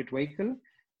stage to orbit vehicle,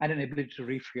 and an ability to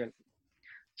refuel.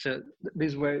 So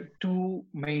these were 2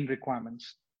 main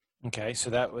requirements. Okay, so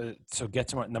get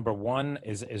to number 1.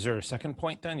 Is there a second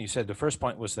point then? You said the first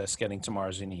point was this, getting to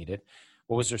Mars you needed.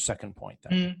 What was their second point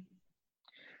then?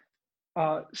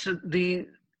 So the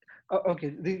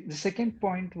second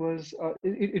point was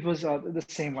it was the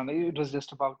same one. It was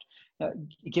just about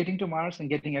getting to Mars and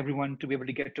getting everyone to be able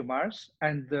to get to Mars,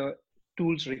 and the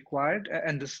tools required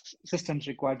and the systems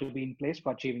required to be in place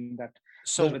for achieving that.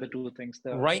 So those were the 2 things.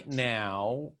 Right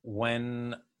now,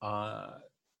 when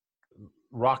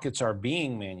rockets are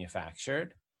being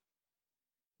manufactured,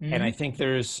 and I think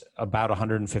there's about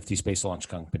 150 space launch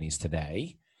companies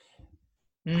today,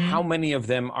 how many of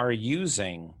them are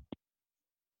using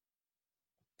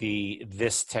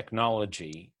this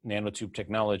technology, nanotube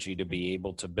technology, to be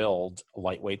able to build a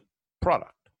lightweight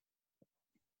product?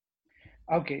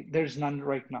 Okay, there's none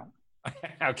right now.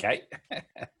 Okay.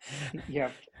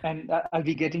 Yeah, and I'll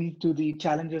be getting to the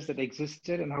challenges that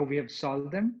existed and how we have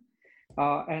solved them.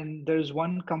 And there's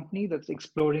one company that's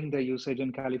exploring their usage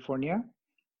in California,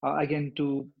 again,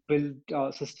 to build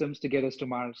systems to get us to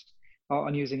Mars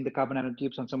on using the carbon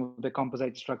nanotubes on some of the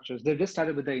composite structures. They've just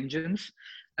started with the engines,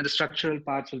 and the structural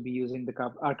parts will be using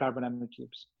our carbon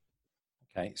nanotubes.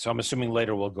 Okay, so I'm assuming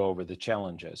later we'll go over the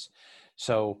challenges.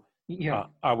 So yeah,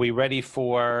 are we ready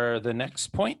for the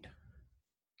next point?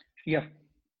 Yeah.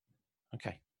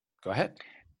 Okay, go ahead.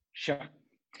 Sure.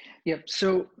 Yeah,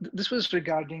 so this was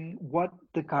regarding what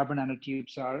the carbon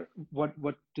nanotubes are,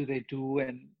 what do they do,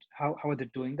 and how are they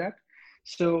doing that?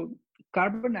 So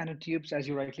carbon nanotubes, as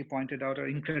you rightly pointed out, are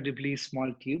incredibly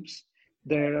small tubes.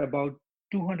 They're about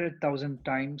 200,000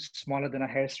 times smaller than a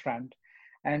hair strand,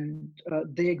 and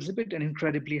they exhibit an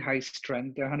incredibly high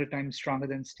strength. They're 100 times stronger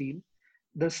than steel.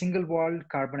 The single-walled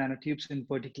carbon nanotubes in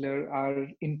particular are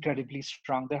incredibly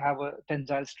strong. They have a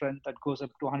tensile strength that goes up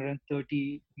to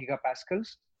 130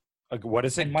 gigapascals, What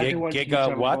is and it? multi-walled tubes Giga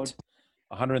have about what?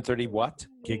 130 what?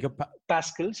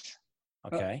 pascals. Uh,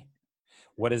 Okay.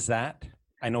 What is that?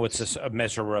 I know it's a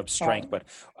measure of strength, but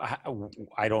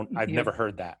I've yeah. never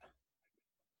heard that.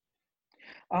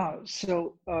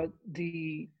 So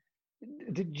the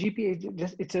GPA,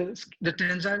 the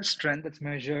tensile strength that's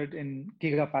measured in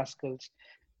gigapascals.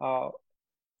 Uh,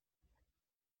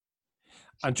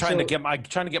 I'm trying to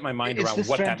so get my mind it's the around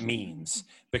what that strength. means,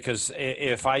 because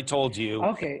if I told you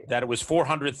Okay. that it was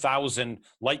 400,000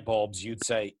 light bulbs, you'd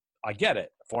say, I get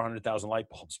it, 400,000 light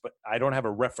bulbs, but I don't have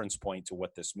a reference point to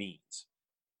what this means.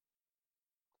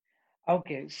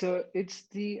 Okay, so it's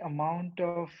the amount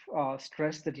of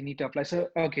stress that you need to apply. So,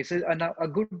 okay, so a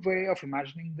good way of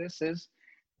imagining this is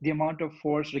the amount of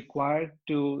force required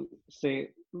to, say,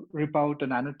 rip out a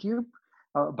nanotube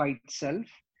by itself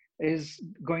is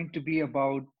going to be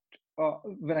about,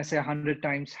 when I say 100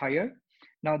 times higher.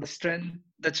 Now, the strength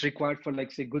that's required for,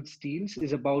 like, say, good steels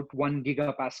is about 1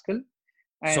 gigapascal.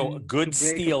 So And to good break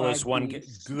steel is apart one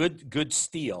these, good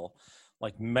steel,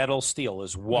 like metal steel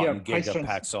is yeah, one high strength,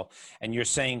 gigapixel, and you're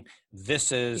saying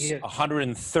this is yeah,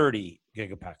 130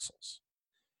 gigapixels.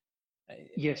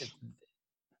 yes,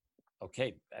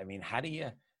 Okay, I mean, how do you?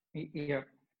 yeah.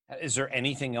 Is there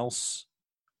anything else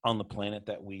on the planet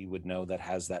that we would know that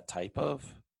has that type of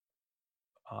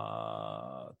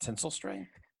tensile strength?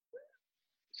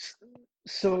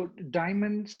 So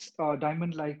diamonds,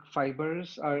 diamond-like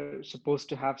fibers are supposed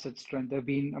to have such strength. They've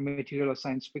been a material of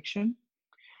science fiction.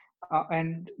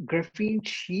 And graphene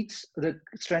sheets, the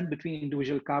strength between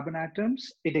individual carbon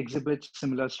atoms, it exhibits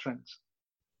similar strengths.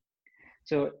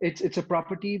 So it's a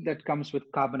property that comes with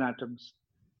carbon atoms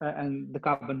and the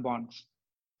carbon bonds.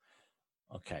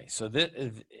 Okay, so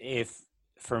if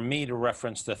for me to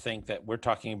reference to think that we're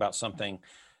talking about something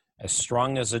as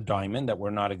strong as a diamond, that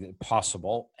we're not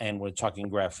possible, and we're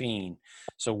talking graphene.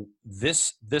 So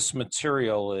this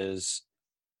material is,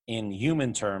 in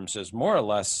human terms, is more or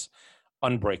less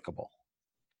unbreakable.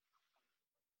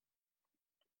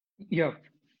 Yeah,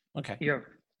 Okay. yeah,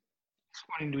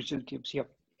 for individual tubes. Yeah.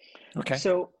 Okay.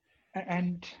 So,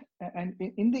 and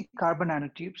in the carbon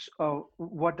nanotubes,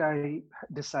 what I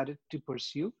decided to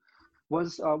pursue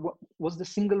was the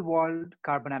single-walled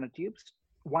carbon nanotubes.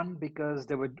 One, because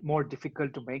they were more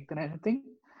difficult to make than anything,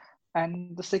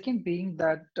 and the second being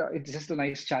that it's just a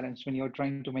nice challenge when you're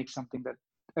trying to make something that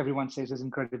everyone says is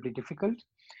incredibly difficult.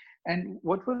 And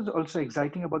what was also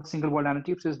exciting about single-walled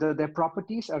nanotubes is that their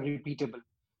properties are repeatable.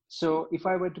 So if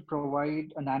I were to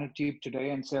provide a nanotube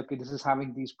today and say, okay, this is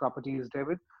having these properties,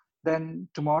 David, then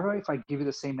tomorrow, if I give you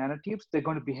the same nanotubes, they're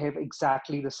going to behave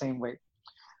exactly the same way.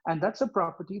 And that's a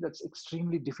property that's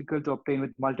extremely difficult to obtain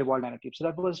with multi-wall nanotubes. So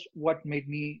that was what made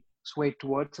me sway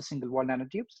towards a single-wall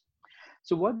nanotubes.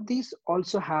 So what these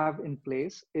also have in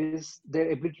place is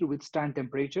their ability to withstand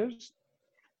temperatures.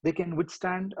 They can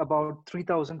withstand about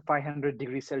 3,500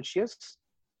 degrees Celsius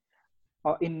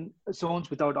in zones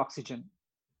without oxygen.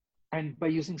 And by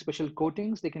using special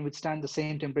coatings, they can withstand the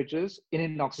same temperatures in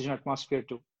an oxygen atmosphere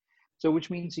too. So which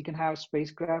means you can have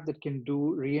spacecraft that can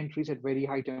do re-entries at very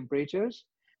high temperatures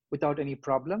without any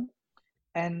problem.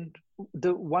 And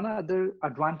the one other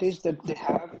advantage that they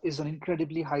have is an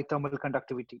incredibly high thermal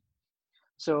conductivity.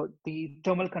 So the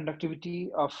thermal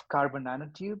conductivity of carbon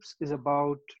nanotubes is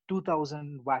about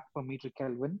 2000 watt per meter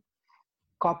Kelvin.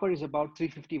 Copper is about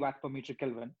 350 watt per meter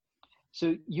Kelvin.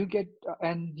 So you get,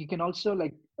 and you can also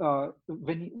like,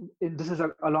 this is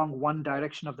along one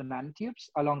direction of the nanotubes,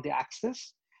 along the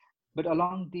axis, but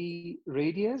along the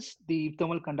radius, the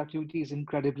thermal conductivity is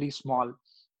incredibly small.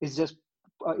 It's just,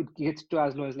 it gets to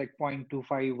as low as like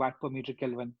 0.25 watt per meter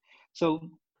Kelvin. So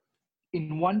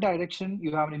in one direction,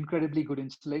 you have an incredibly good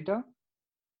insulator.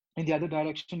 In the other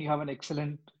direction, you have an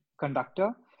excellent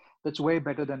conductor that's way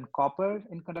better than copper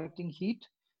in conducting heat,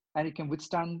 and it can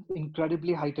withstand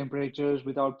incredibly high temperatures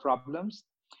without problems.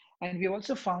 And we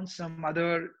also found some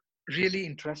other really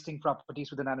interesting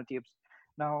properties with the nanotubes.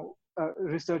 Now,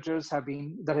 researchers have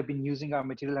been using our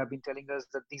material have been telling us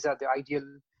that these are the ideal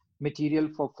material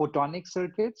for photonic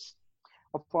circuits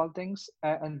of all things,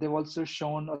 and they've also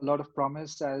shown a lot of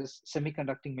promise as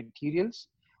semiconducting materials.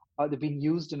 They've been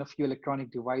used in a few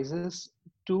electronic devices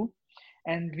too.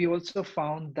 And we also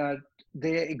found that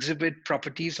they exhibit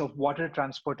properties of water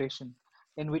transportation.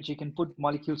 in which you can put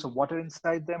molecules of water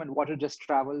inside them and water just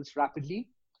travels rapidly.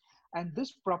 And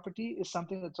this property is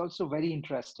something that's also very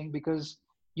interesting because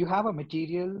you have a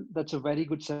material that's a very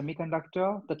good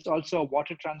semiconductor, that's also a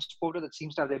water transporter that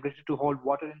seems to have the ability to hold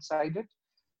water inside it.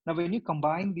 Now, when you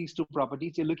combine these two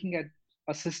properties, you're looking at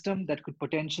a system that could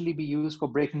potentially be used for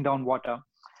breaking down water.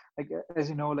 Like, as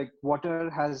you know, like water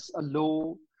has a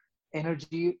low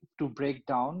energy to break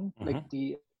down. Like Mm-hmm.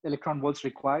 the electron volts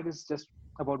required is just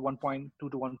about 1.2 to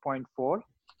 1.4.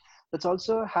 That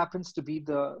also happens to be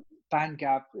the band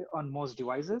gap on most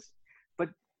devices. But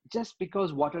just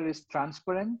because water is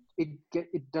transparent,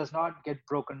 it does not get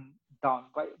broken down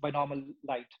by normal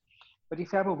light. But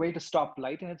if you have a way to stop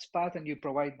light in its path and you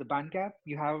provide the band gap,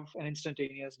 you have an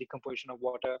instantaneous decomposition of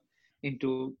water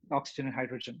into oxygen and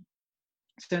hydrogen.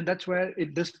 So that's where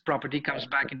this property comes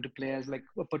back into play as like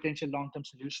a potential long-term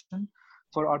solution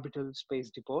for orbital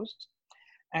space depots.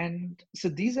 And so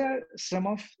these are some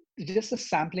of just a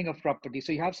sampling of properties.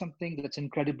 So you have something that's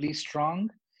incredibly strong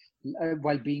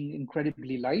while being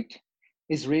incredibly light,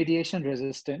 is radiation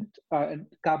resistant. And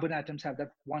carbon atoms have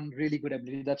that one really good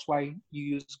ability. That's why you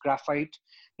use graphite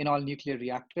in all nuclear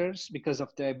reactors because of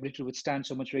their ability to withstand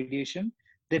so much radiation.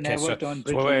 They Okay, never so, turn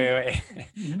so brittle. wait.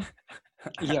 Mhm.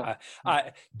 Yeah.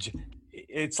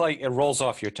 It's like it rolls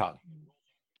off your tongue.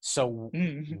 So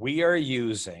Mhm. we are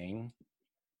using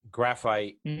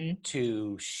graphite Mhm.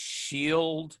 to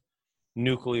shield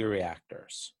nuclear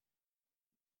reactors.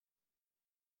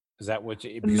 Is that what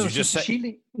you, because No, you so just said,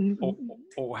 shielding.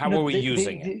 how No, are we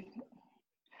using it?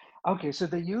 okay, so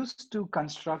they used to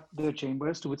construct the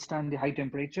chambers to withstand the high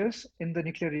temperatures in the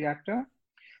nuclear reactor.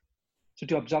 So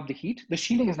to absorb the heat, the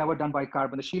shielding is never done by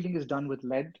carbon. The shielding is done with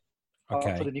lead for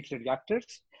the Okay. nuclear reactors.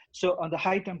 So on the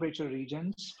high temperature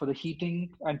regions for the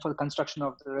heating and for the construction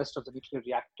of the rest of the nuclear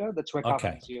reactor, that's where carbon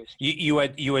Okay. is used You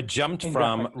had jumped in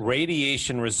from graphite.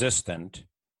 radiation resistant,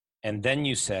 and then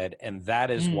you said, and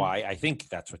that is Mm. why, I think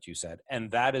that's what you said,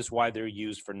 and that is why they're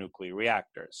used for nuclear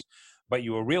reactors. But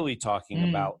you were really talking Mm.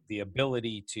 about the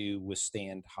ability to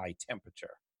withstand high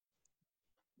temperature.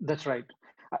 That's right.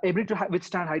 Able to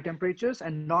withstand high temperatures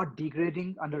and not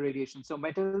degrading under radiation. So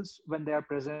metals, when they are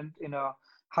present in a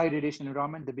high radiation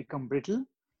environment, they become brittle,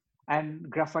 and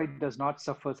graphite does not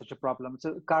suffer such a problem.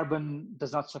 So carbon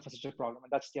does not suffer such a problem,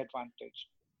 and that's the advantage.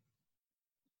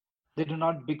 They do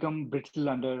not become brittle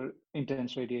under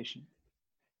intense radiation.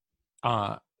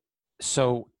 Uh,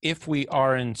 so if we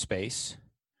are in space,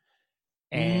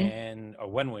 Mm. and or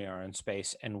when we are in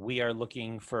space and we are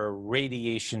looking for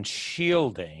radiation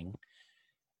shielding,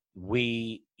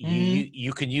 Mm.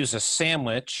 you can use a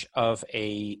sandwich of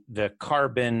the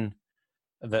carbon,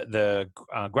 the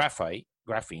graphite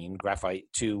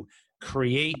to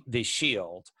create the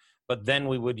shield, but then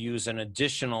we would use an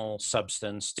additional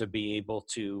substance to be able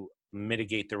to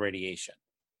mitigate the radiation.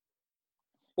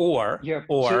 or Yeah. So,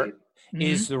 or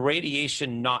is mm. the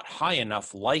radiation not high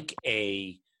enough, like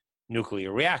a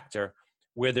nuclear reactor,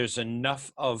 where there's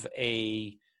enough of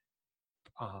a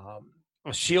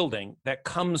shielding that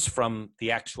comes from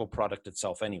the actual product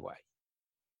itself anyway?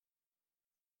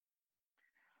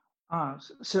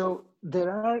 So there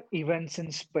are events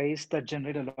in space that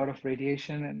generate a lot of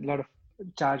radiation and a lot of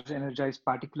charged energized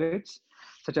particulates,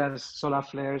 such as solar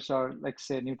flares or like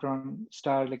say neutron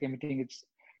star like emitting its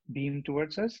beam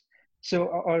towards us. So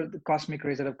or the cosmic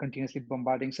rays that are continuously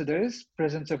bombarding. So there is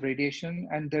presence of radiation,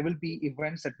 and there will be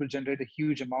events that will generate a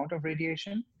huge amount of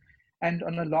radiation. And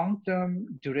on a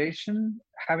long-term duration,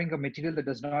 having a material that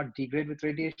does not degrade with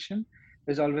radiation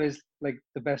is always like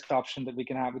the best option that we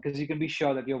can have, because you can be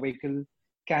sure that your vehicle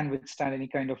can withstand any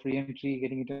kind of re-entry,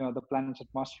 getting into the planet's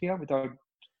atmosphere without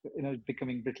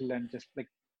becoming brittle and just like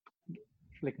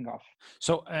flicking off.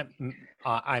 So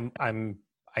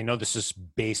I know this is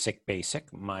basic.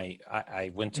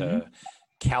 I went Mm-hmm. to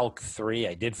Calc 3.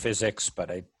 I did physics, but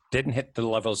I didn't hit the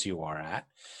levels you are at.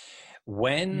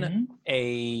 When Mm-hmm.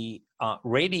 a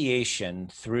radiation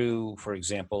through, for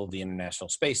example, the International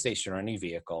Space Station or any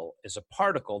vehicle is a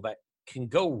particle that can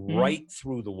go right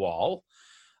through the wall,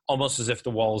 almost as if the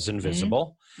wall is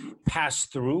invisible, pass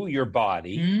through your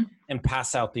body, Mm-hmm. and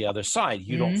pass out the other side.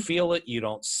 You don't Mm-hmm. feel it, you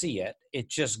don't see it, it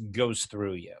just goes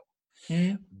through you.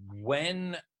 Mm-hmm.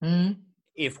 When Mm-hmm.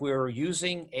 If we're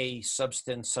using a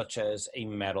substance such as a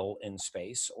metal in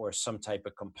space or some type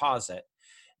of composite,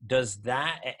 does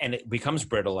that, and it becomes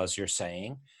brittle, as you're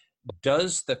saying,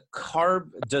 does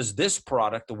this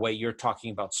product, the way you're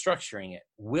talking about structuring it,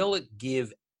 will it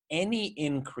give any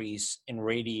increase in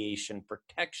radiation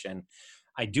protection?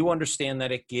 I do understand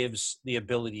that it gives the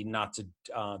ability not to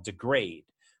degrade,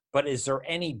 But is there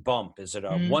any bump? Is it a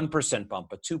 1%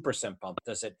 bump, a 2% bump?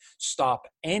 Does it stop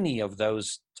any of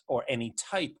those or any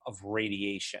type of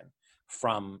radiation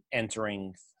from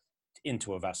entering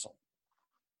into a vessel?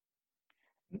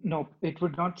 No, it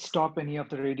would not stop any of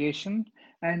the radiation.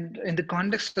 And in the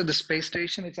context of the space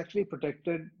station, it's actually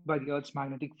protected by the Earth's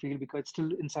magnetic field because it's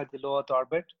still inside the low Earth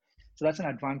orbit. So that's an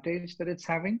advantage that it's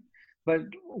having. But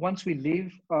once we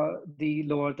leave the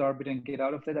low Earth orbit and get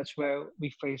out of there, that's where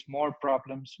we face more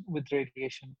problems with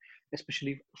radiation,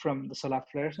 especially from the solar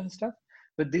flares and stuff.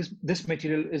 But this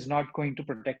material is not going to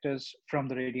protect us from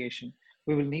the radiation.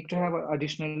 We will need to have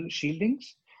additional shieldings,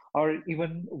 or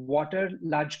even water.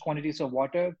 Large quantities of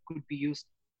water could be used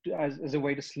as a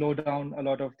way to slow down a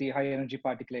lot of the high energy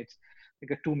particulates.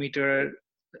 Like a 2 meter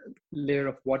layer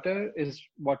of water is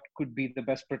what could be the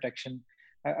best protection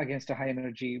against a high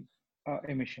energy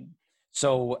emission.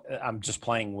 So I'm just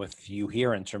playing with you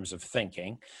here in terms of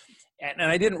thinking. And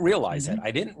I didn't realize it.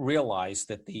 I didn't realize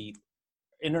that the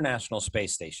International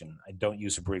Space Station, I don't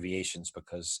use abbreviations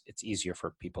because it's easier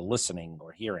for people listening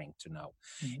or hearing to know.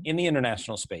 In the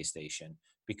International Space Station,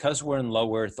 because we're in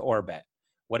low Earth orbit,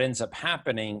 what ends up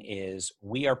happening is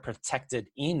we are protected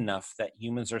enough that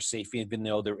humans are safe, even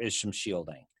though there is some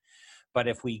shielding. But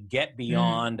if we get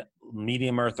beyond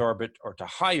medium Earth orbit or to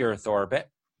high Earth orbit,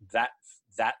 that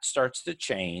starts to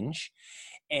change.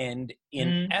 And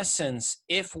in essence,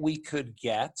 if we could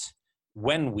get,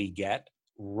 when we get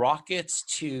rockets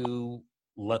to,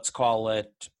 let's call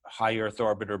it high Earth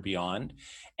orbit or beyond,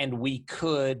 and we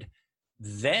could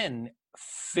then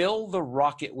fill the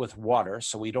rocket with water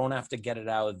so we don't have to get it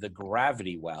out of the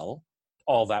gravity well,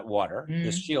 all that water,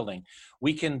 this shielding,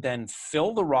 we can then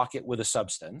fill the rocket with a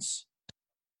substance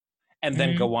and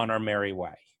then go on our merry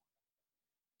way.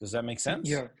 Does that make sense?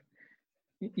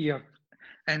 Yeah.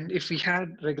 And if we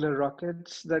had regular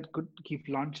rockets that could keep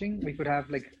launching, we could have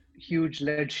like huge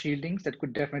lead shieldings that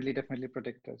could definitely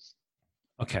protect us.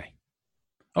 Okay.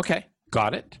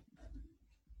 Got it.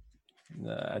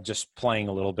 Just playing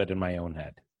a little bit in my own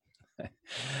head.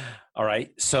 All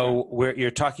right. So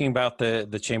you're talking about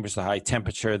the chambers, the high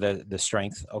temperature, the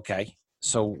strength. Okay.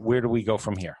 So where do we go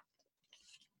from here?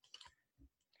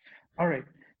 All right.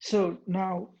 So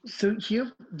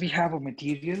here we have a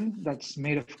material that's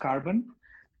made of carbon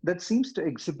that seems to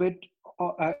exhibit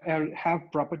or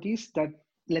have properties that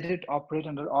let it operate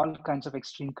under all kinds of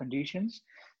extreme conditions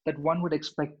that one would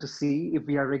expect to see if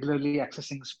we are regularly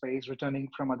accessing space, returning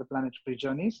from other planetary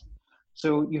journeys.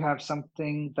 So you have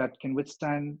something that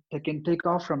can take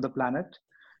off from the planet,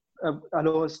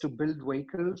 allow us to build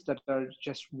vehicles that are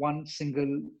just one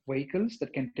single vehicles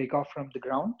that can take off from the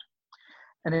ground,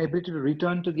 an ability to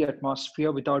return to the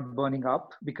atmosphere without burning up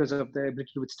because of the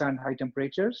ability to withstand high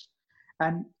temperatures.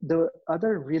 And the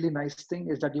other really nice thing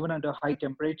is that even under high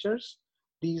temperatures,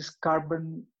 these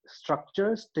carbon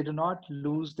structures, they do not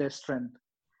lose their strength.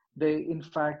 They in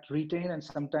fact retain and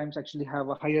sometimes actually have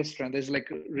a higher strength. There's like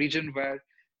a region where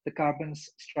the carbon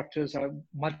structures are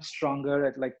much stronger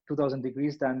at like 2000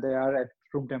 degrees than they are at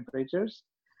room temperatures.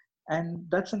 And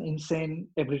that's an insane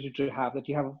ability to have, that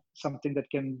you have something that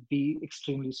can be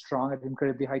extremely strong at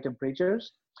incredibly high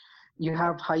temperatures. You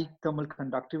have high thermal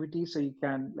conductivity, so you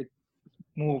can like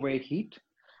move away heat.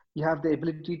 You have the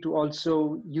ability to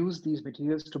also use these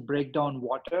materials to break down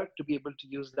water to be able to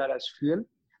use that as fuel.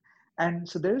 And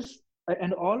so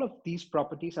and all of these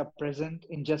properties are present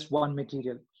in just one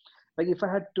material. Like if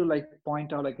I had to like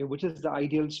point out like which is the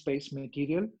ideal space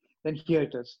material, then here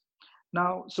it is.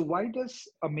 Now, so why does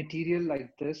a material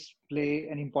like this play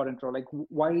an important role? Like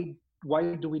why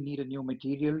do we need a new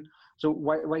material? So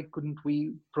why couldn't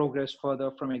we progress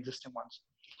further from existing ones?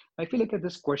 If you look at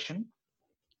this question,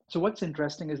 so what's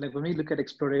interesting is like when we look at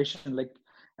exploration, like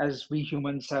as we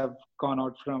humans have gone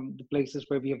out from the places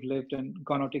where we have lived and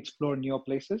gone out to explore newer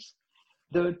places,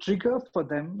 the trigger for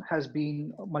them has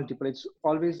been multiple. It's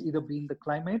always either been the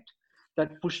climate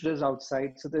that pushed us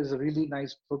outside. So there's a really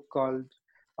nice book called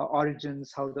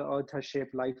Origins, How the Earth Has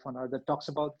Shaped Life on Earth, that talks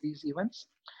about these events.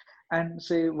 And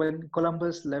say when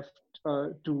Columbus left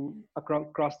to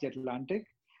across the Atlantic,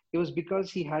 it was because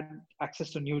he had access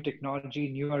to new technology,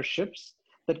 newer ships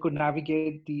that could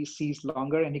navigate the seas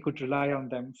longer, and he could rely on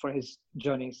them for his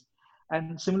journeys.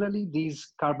 And similarly,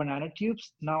 these carbon nanotubes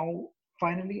now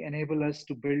finally enable us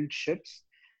to build ships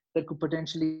that could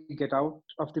potentially get out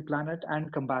of the planet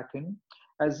and come back in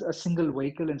as a single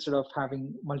vehicle instead of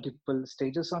having multiple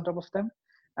stages on top of them.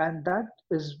 And that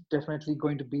is definitely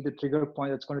going to be the trigger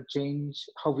point that's going to change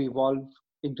how we evolve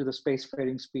into the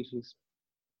spacefaring species.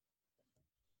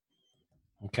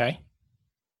 Okay.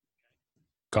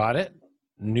 Got it.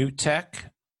 New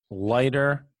tech,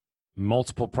 lighter,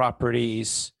 multiple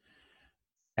properties,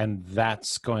 and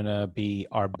that's going to be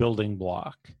our building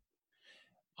block.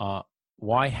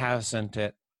 Why hasn't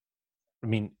it? I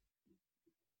mean,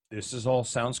 this is all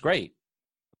sounds great,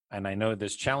 and I know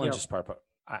there's challenges part, but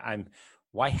I'm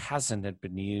why hasn't it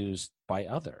been used by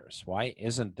others? Why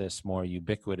isn't this more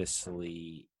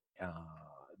ubiquitously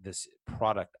this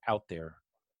product out there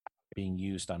being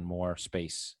used on more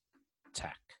space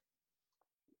tech?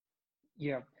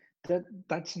 Yeah,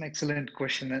 that's an excellent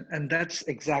question, and that's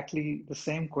exactly the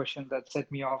same question that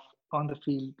set me off on the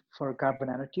field for carbon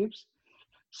nanotubes.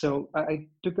 So I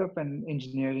took up an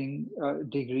engineering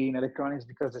degree in electronics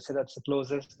because they said that's the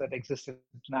closest that existed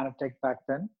to nanotech back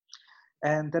then.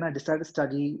 And then I decided to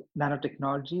study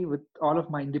nanotechnology, with all of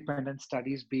my independent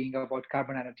studies being about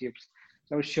carbon nanotubes.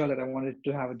 So I was sure that I wanted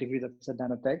to have a degree that said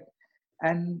nanotech.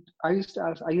 And I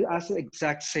asked the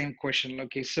exact same question.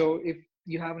 Okay, so if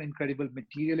you have an incredible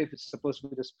material, if it's supposed to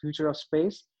be this future of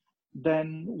space,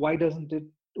 then why isn't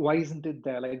it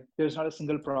there? Like, there's not a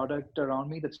single product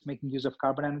around me that's making use of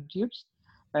carbon nanotubes.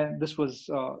 And this was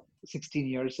 16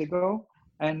 years ago.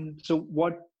 And so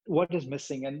what is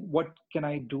missing, and what can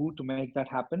I do to make that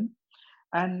happen?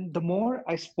 And the more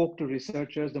I spoke to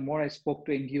researchers, the more I spoke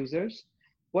to end users,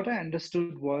 what I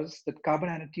understood was that carbon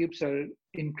nanotubes are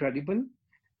incredible,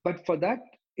 but for that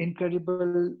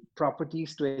incredible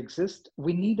properties to exist,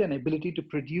 we need an ability to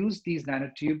produce these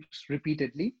nanotubes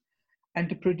repeatedly, and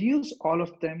to produce all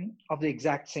of them of the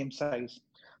exact same size.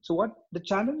 So what the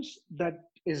challenge that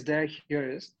is there here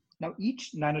is, now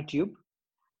each nanotube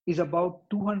is about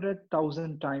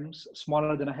 200,000 times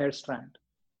smaller than a hair strand.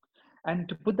 And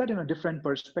to put that in a different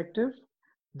perspective,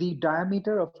 the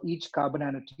diameter of each carbon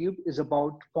nanotube is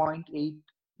about zero point 0.8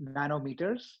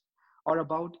 nanometers, or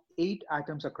about 8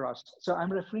 atoms across. So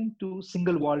I'm referring to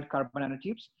single-walled carbon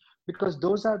nanotubes because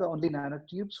those are the only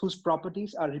nanotubes whose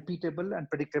properties are repeatable and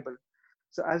predictable.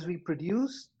 So as we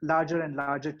produce larger and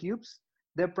larger tubes,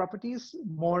 their properties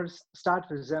more start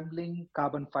resembling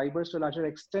carbon fibers to a larger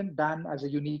extent than as a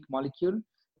unique molecule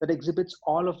that exhibits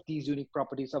all of these unique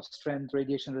properties of strength,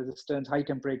 radiation resistance, high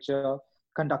temperature,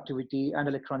 conductivity, and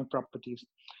electronic properties.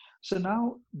 So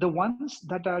now the ones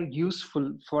that are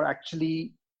useful for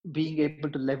actually being able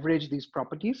to leverage these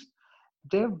properties,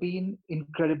 they've been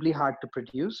incredibly hard to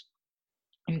produce,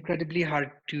 incredibly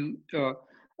hard to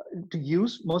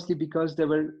use, mostly because they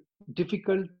were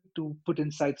difficult to put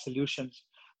inside solutions.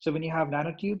 So when you have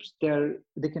nanotubes,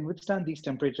 they can withstand these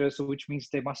temperatures, so which means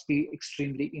they must be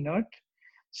extremely inert.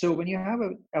 So when you have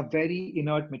a very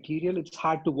inert material, it's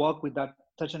hard to work with that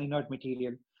such an inert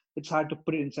material. It's hard to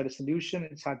put it inside a solution.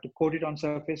 It's hard to coat it on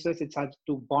surfaces. It's hard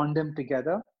to bond them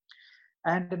together.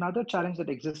 And another challenge that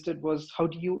existed was, how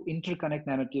do you interconnect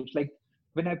nanotubes? Like,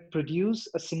 when I produce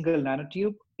a single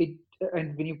nanotube,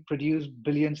 and when you produce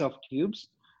billions of tubes,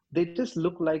 they just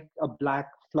look like a black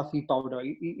fluffy powder.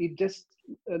 It just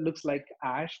looks like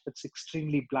ash that's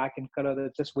extremely black in color,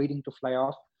 that's just waiting to fly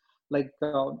off. Like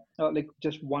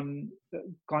just one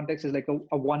context is like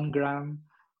a 1 gram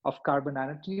of carbon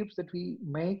nanotubes that we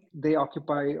make. They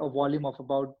occupy a volume of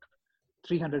about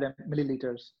 300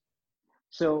 milliliters.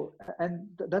 So, and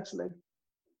that's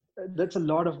a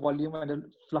lot of volume and a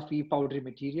fluffy, powdery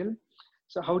material.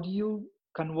 So, how do you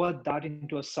convert that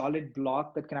into a solid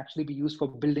block that can actually be used for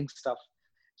building stuff?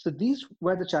 So, these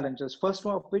were the challenges. First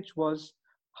one of which was,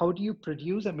 how do you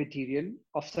produce a material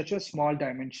of such a small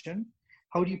dimension?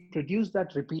 How do you produce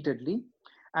that repeatedly?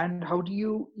 And how do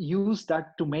you use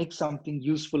that to make something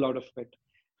useful out of it?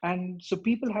 And so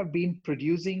people have been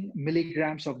producing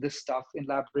milligrams of this stuff in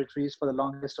laboratories for the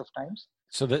longest of times.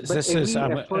 So But this is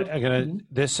every I'm effort, gonna Mhm.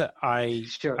 this I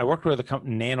Sure. worked with a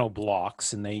company,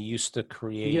 Nanoblocks, and they used to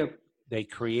create. Yep. They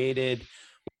created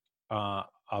a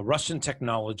Russian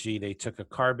technology. They took a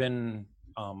carbon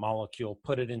molecule,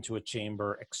 put it into a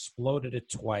chamber, exploded it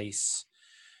twice,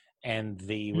 and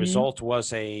the Mhm. result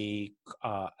was a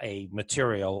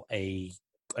material, a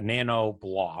nano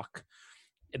block.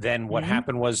 Then what Mhm.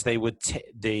 happened was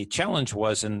the challenge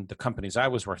was, in the companies I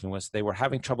was working with, they were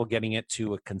having trouble getting it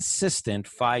to a consistent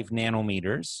 5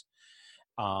 nanometers,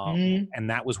 Mhm. and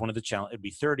that was one of the challenges. It'd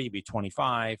be 30, it'd be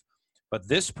 25, but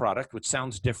this product, which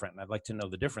sounds different, and I'd like to know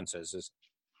the differences, is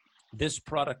this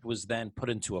product was then put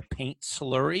into a paint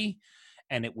slurry,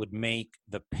 and it would make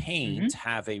the paint Mhm.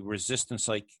 have a resistance,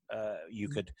 like you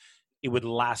could, it would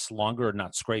last longer,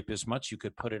 not scrape as much. You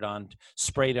could put it on,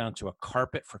 spray it onto a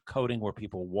carpet for coating where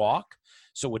people walk,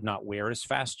 so it would not wear as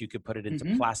fast. You could put it into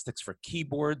Mhm. plastics for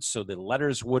keyboards, so the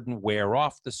letters wouldn't wear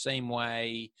off the same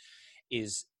way.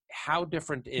 Is how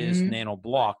different is Mhm. nano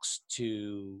blocks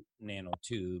to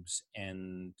nanotubes,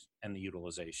 and the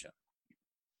utilization?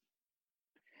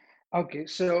 Okay,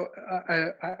 so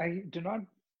I do not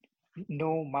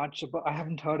know much about. I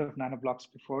haven't heard of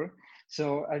nanoblocks before,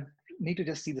 so I need to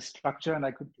just see the structure and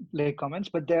I could lay comments.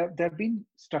 But there have been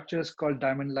structures called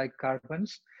diamond-like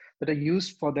carbons that are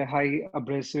used for their high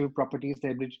abrasive properties, the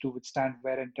ability to withstand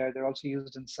wear and tear. They're also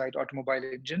used inside automobile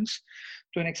engines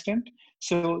to an extent.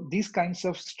 So these kinds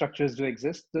of structures do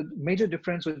exist. The major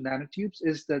difference with nanotubes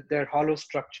is that their hollow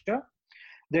structure,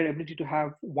 their ability to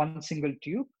have one single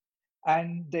tube,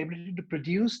 and the ability to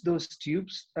produce those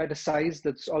tubes at a size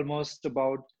that's almost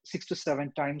about 6 to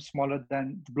 7 times smaller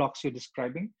than the blocks you're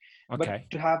describing, but Okay.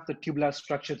 to have the tubular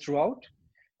structure throughout,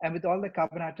 and with all the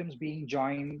carbon atoms being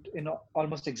joined in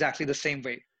almost exactly the same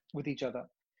way with each other.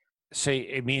 So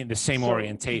I mean the same So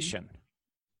orientation.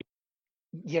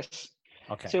 yes.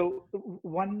 Okay. So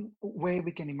one way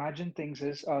we can imagine things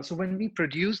is, so when we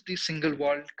produce these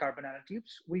single-walled carbon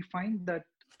nanotubes, we find that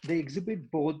they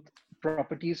exhibit both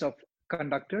properties of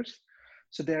conductors.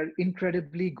 So they're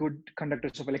incredibly good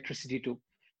conductors of electricity too.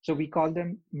 So we call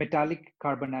them metallic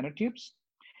carbon nanotubes.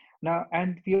 Now,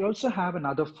 and we also have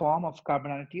another form of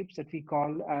carbon nanotubes that we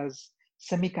call as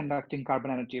semiconducting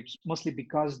carbon nanotubes, mostly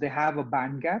because they have a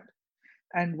band gap.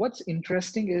 And what's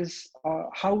interesting is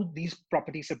how these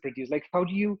properties are produced. Like, how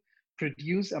do you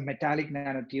produce a metallic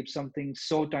nanotube, something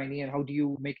so tiny, and how do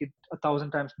you make it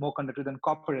 1,000 times more conductor than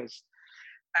copper is?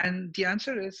 And the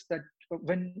answer is that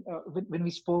when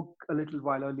we spoke a little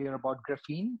while earlier about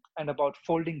graphene and about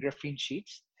folding graphene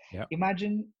sheets, Yeah.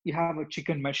 imagine you have a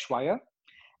chicken mesh wire,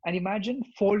 and imagine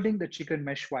folding the chicken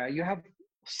mesh wire. You have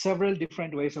several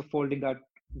different ways of folding that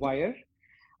wire.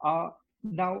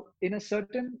 Now, in a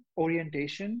certain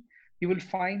orientation, you will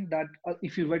find that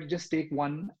if you were to just take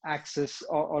one axis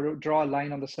or draw a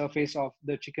line on the surface of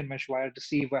the chicken mesh wire to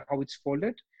see how it's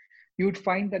folded, you would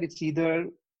find that it's either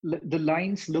the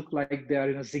lines look like they are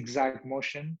in a zigzag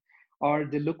motion, or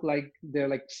they look like they're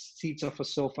like seats of a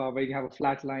sofa where you have a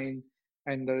flat line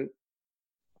and a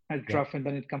Yeah. trough, and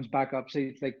then it comes back up. So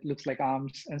it's like looks like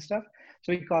arms and stuff.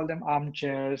 So we call them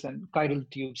armchairs and chiral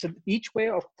tubes. So each way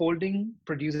of folding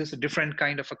produces a different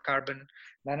kind of a carbon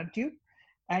nanotube.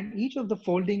 And each of the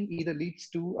folding either leads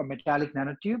to a metallic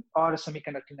nanotube or a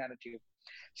semiconducting nanotube.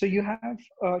 So you have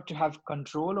to have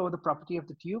control over the property of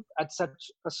the tube at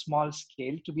such a small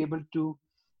scale to be able to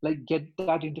like get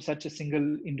that into such a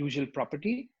single individual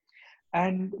property.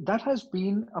 And that has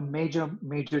been a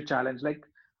major challenge, like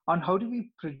on how do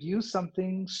we produce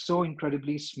something so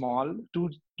incredibly small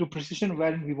to precision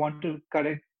wherein we want to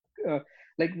correct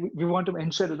we want to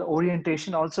ensure that the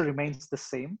orientation also remains the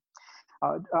same,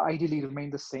 ideally remain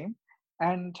the same.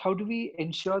 And how do we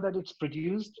ensure that it's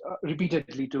produced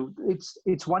repeatedly too?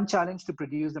 It's one challenge to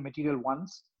produce the material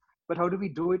once, but how do we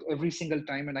do it every single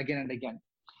time and again?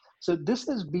 So this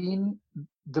has been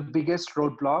the biggest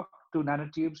roadblock to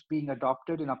nanotubes being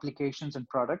adopted in applications and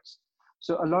products.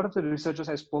 So a lot of the researchers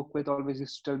I spoke with always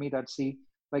used to tell me that, see,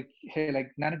 like, hey,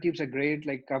 like nanotubes are great.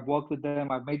 Like I've worked with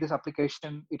them, I've made this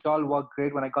application. It all worked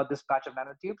great when I got this batch of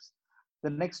nanotubes. The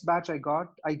next batch I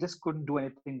got, I just couldn't do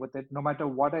anything with it. No matter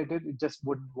what I did, it just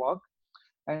wouldn't work.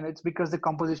 And it's because the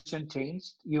composition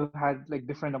changed. You had like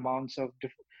different amounts of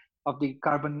the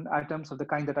carbon atoms of the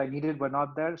kind that I needed were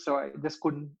not there. So I just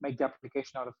couldn't make the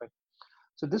application out of it.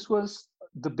 So this was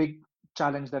the big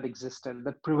challenge that existed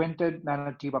that prevented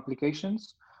nanotube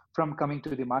applications from coming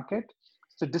to the market.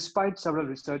 So despite several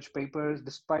research papers,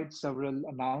 despite several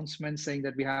announcements saying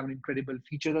that we have an incredible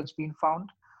feature that's been found,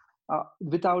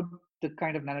 without the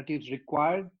kind of nanotubes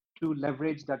required to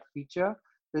leverage that feature,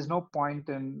 there's no point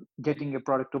in getting a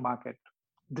product to market.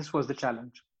 This was the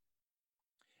challenge.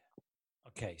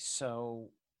 Okay. So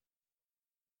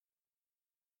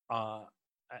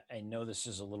I know this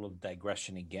is a little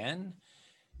digression again.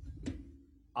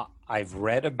 I've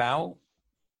read about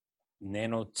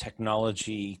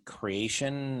nanotechnology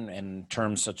creation in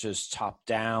terms such as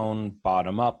top-down,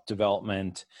 bottom-up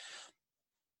development.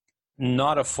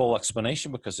 Not a full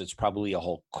explanation because it's probably a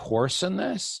whole course in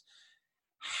this.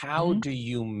 How do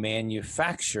you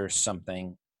manufacture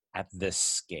something at this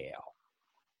scale?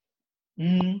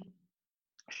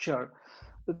 Sure.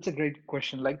 That's a great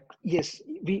question. Like, yes,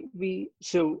 we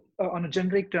on a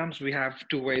generic terms, we have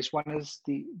two ways. One is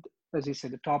as you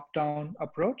said, the top-down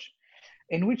approach,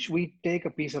 in which we take a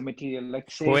piece of material,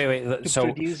 like say Wait. to So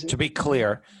produce to it. be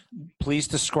clear, please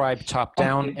describe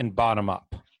top-down Okay, and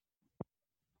bottom-up.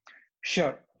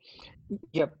 sure.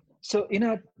 Yep. So in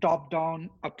a top-down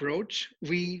approach,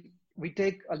 we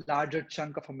take a larger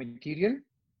chunk of a material,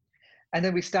 and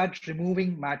then we start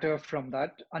removing matter from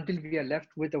that until we are left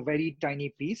with a very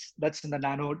tiny piece that's in the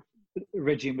nano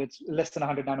regime. It's less than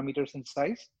 100 nanometers in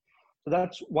size. So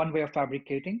that's one way of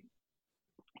fabricating.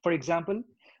 For example,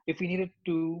 if we needed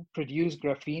to produce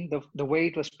graphene, the way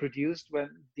it was produced when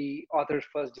the author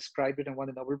first described it and won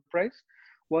the Nobel Prize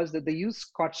was that they used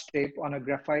Scotch tape on a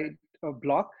graphite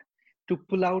block to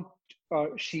pull out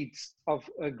sheets of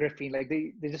graphene. Like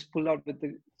they just pull out with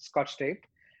the Scotch tape,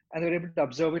 and they were able to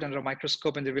observe it under a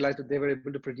microscope, and they realized that they were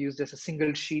able to produce just a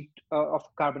single sheet of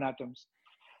carbon atoms.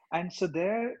 And so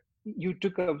there you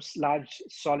took a large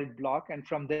solid block, and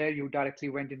from there you directly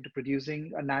went into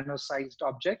producing a nano-sized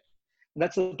object.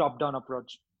 That's a top-down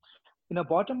approach. In a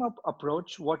bottom-up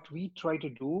approach, what we try to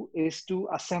do is to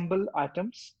assemble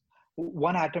atoms,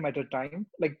 one atom at a time,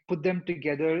 like put them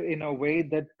together in a way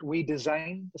that we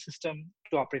design the system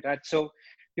to operate at. So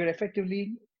you're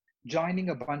effectively joining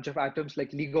a bunch of atoms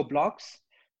like Lego blocks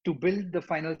to build the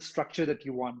final structure that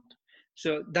you want.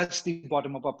 So that's the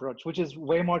bottom-up approach, which is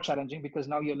way more challenging because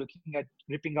now you're looking at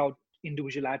ripping out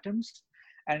individual atoms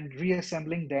and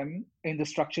reassembling them in the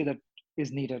structure that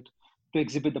is needed to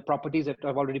exhibit the properties that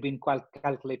have already been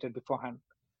calculated beforehand.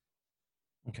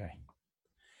 Okay.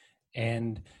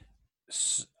 And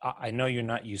I know you're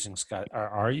not using Scotch.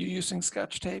 Are you using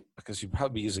Scotch tape? Because you'd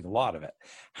probably be using a lot of it.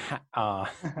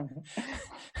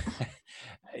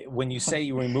 When you say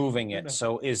you're removing it,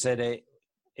 so is it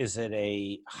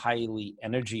a highly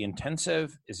energy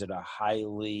intensive? Is it a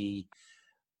highly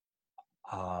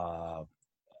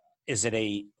is it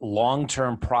a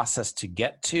long-term process to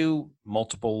get to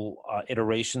multiple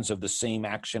iterations of the same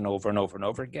action over and over and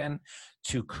over again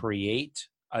to create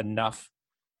enough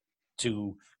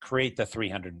to create the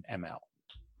 300 ml?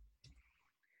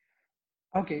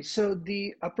 Okay, so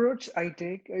the approach I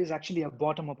take is actually a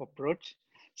bottom-up approach.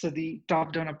 So the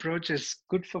top-down approach is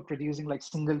good for producing like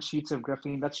single sheets of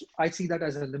graphene. I see that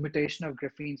as a limitation of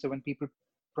graphene. So when people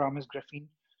promise graphene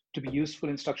to be useful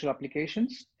in structural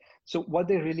applications, so what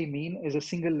they really mean is a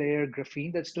single layer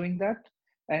graphene that's doing that.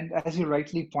 And as you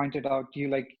rightly pointed out, you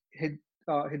like hit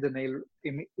the nail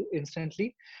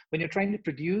instantly. When you're trying to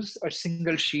produce a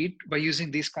single sheet by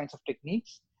using these kinds of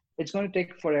techniques, it's going to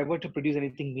take forever to produce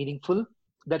anything meaningful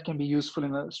that can be useful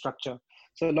in a structure.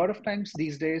 So a lot of times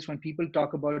these days when people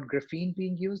talk about graphene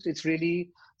being used, it's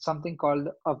really something called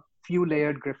a few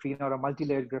layered graphene or a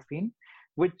multi-layered graphene,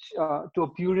 which to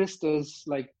a purist is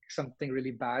like something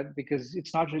really bad because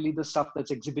it's not really the stuff that's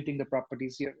exhibiting the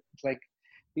properties here. It's like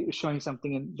showing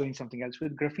something and doing something else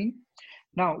with graphene.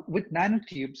 Now, with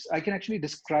nanotubes, I can actually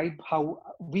describe how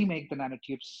we make the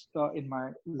nanotubes in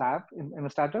my lab in a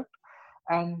startup.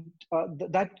 And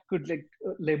that could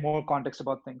lay more context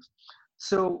about things.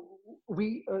 So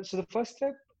so the first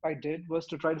step I did was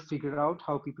to try to figure out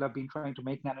how people have been trying to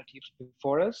make nanotubes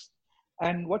before us.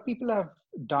 And what people have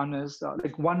done is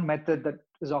like one method that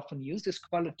is often used is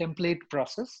called a template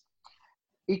process.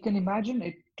 You can imagine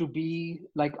it to be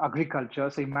like agriculture.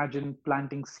 So imagine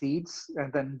planting seeds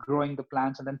and then growing the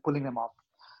plants and then pulling them off.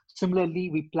 Similarly,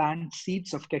 we plant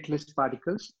seeds of catalyst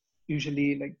particles,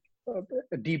 usually like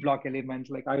D block elements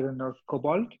like iron or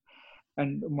cobalt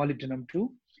and molybdenum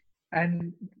too.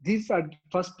 And these are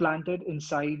first planted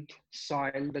inside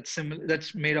soil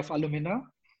that's made of alumina,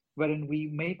 wherein we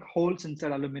make holes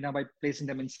inside alumina by placing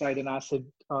them inside an acid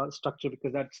structure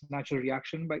because that's natural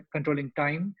reaction. By controlling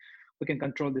time, we can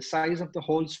control the size of the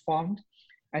holes formed.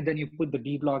 And then you put the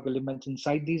D block elements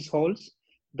inside these holes,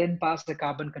 then pass the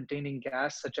carbon containing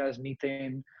gas such as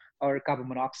methane or carbon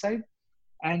monoxide.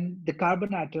 And the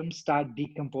carbon atoms start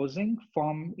decomposing,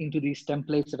 form into these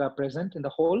templates that are present in the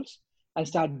holes and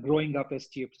start growing up as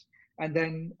tubes. And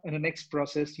then in the next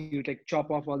process, you like chop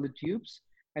off all the tubes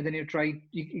and then you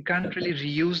can't really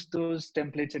reuse those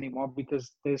templates anymore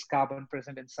because there's carbon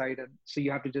present inside. And so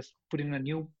you have to just put in a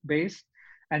new base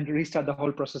and restart the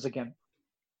whole process again.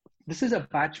 This is a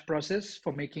batch process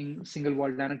for making single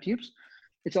wall nanotubes.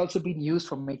 It's also been used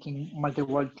for making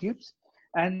multi-wall tubes.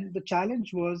 And the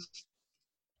challenge was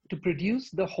to produce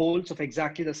the holes of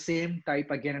exactly the same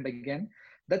type again and again.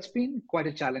 That's been quite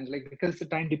a challenge, like because it's a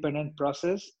time dependent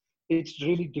process, it's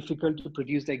really difficult to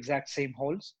produce the exact same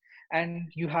holes. And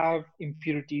you have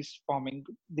impurities forming,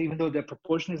 even though their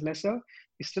proportion is lesser,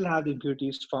 you still have the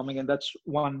impurities forming, and that's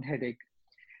one headache.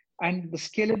 And the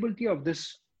scalability of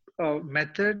this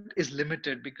method is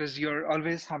limited because you're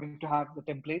always having to have the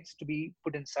templates to be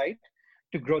put inside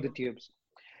to grow the tubes.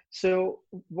 So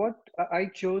what I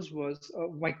chose was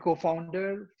my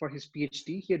co-founder for his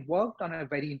PhD. He had worked on a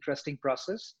very interesting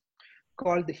process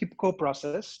called the HIPCO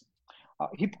process.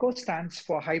 HIPCO stands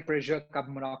for high pressure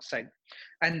carbon monoxide.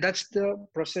 And that's the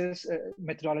process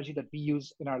methodology that we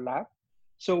use in our lab.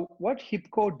 So what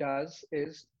HIPCO does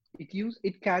is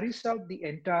it carries out the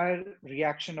entire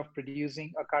reaction of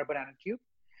producing a carbon nanotube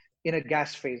in a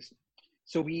gas phase.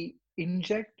 So we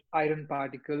inject iron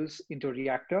particles into a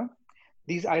reactor.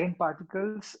 These iron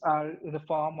particles are in the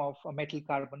form of a metal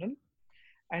carbonyl,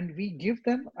 and we give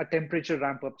them a temperature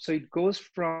ramp up. So it goes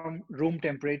from room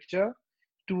temperature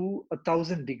to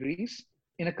 1,000 degrees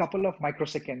in a couple of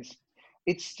microseconds.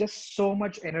 It's just so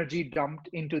much energy dumped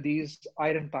into these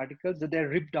iron particles that they're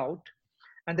ripped out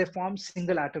and they form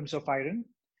single atoms of iron.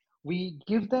 We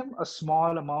give them a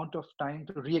small amount of time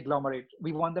to re-agglomerate.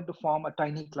 We want them to form a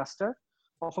tiny cluster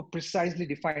of a precisely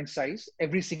defined size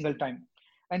every single time.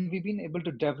 And we've been able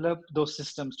to develop those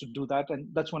systems to do that. And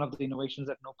that's one of the innovations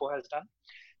that Nopo has done.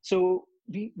 So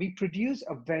we produce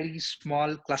a very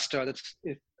small cluster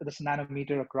that's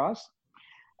nanometer across.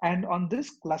 And on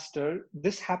this cluster,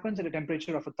 this happens at a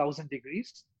temperature of 1,000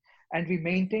 degrees. And we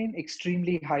maintain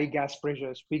extremely high gas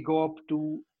pressures. We go up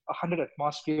to 100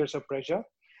 atmospheres of pressure.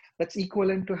 That's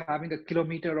equivalent to having a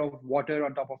kilometer of water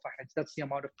on top of our heads. That's the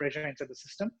amount of pressure inside the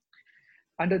system.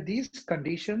 Under these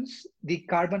conditions, the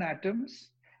carbon atoms,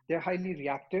 they're highly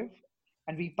reactive,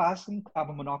 and we pass in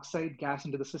carbon monoxide gas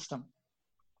into the system.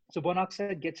 So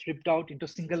monoxide gets ripped out into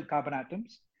single carbon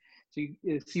atoms. So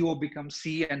CO becomes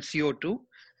C and CO2.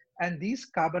 And these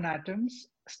carbon atoms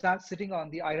start sitting on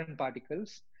the iron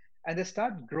particles and they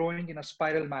start growing in a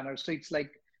spiral manner. So it's like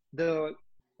the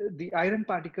iron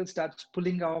particle starts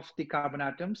pulling off the carbon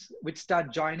atoms, which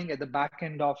start joining at the back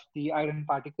end of the iron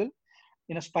particle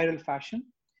in a spiral fashion.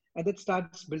 And that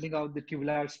starts building out the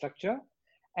tubular structure.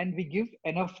 And we give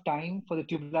enough time for the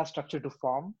tubular structure to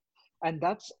form. And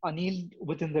that's annealed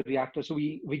within the reactor. So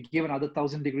we give another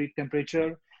 1,000-degree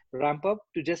temperature ramp up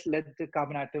to just let the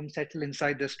carbon atoms settle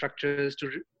inside the structures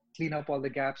to clean up all the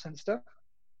gaps and stuff,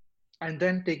 and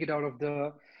then take it out of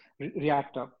the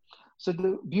reactor. So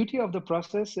the beauty of the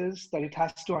process is that it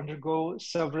has to undergo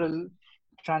several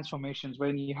transformations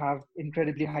when you have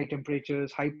incredibly high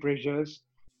temperatures, high pressures,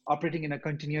 operating in a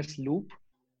continuous loop.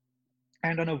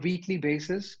 And on a weekly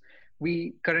basis,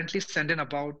 we currently send in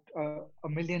about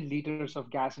 1 million liters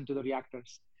of gas into the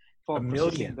reactors for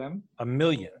processing them. 1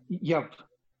 million.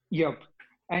 Yep.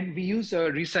 And we use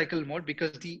a recycle mode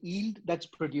because the yield that's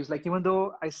produced, like even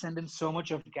though I send in so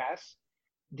much of gas,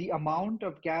 the amount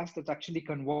of gas that's actually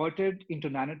converted into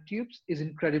nanotubes is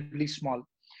incredibly small.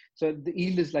 So the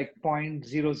yield is like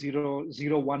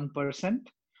 0.0001%,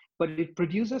 but it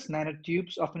produces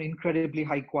nanotubes of an incredibly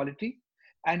high quality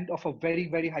and of a very,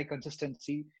 very high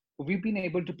consistency. We've been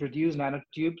able to produce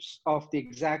nanotubes of the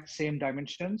exact same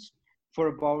dimensions for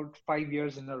about 5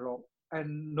 years in a row.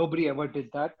 And nobody ever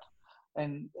did that.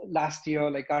 And last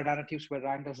year, like our nanotubes were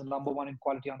ranked as the #1 in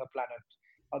quality on the planet.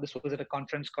 This was at a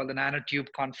conference called the Nanotube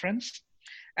Conference.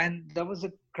 And that was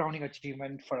a crowning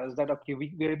achievement for us that, okay,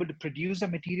 we were able to produce a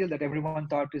material that everyone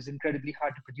thought is incredibly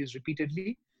hard to produce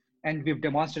repeatedly. And we've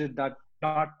demonstrated that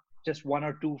not just 1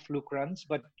 or 2 fluke runs,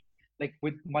 but like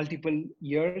with multiple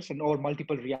years and or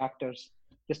multiple reactors,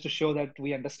 just to show that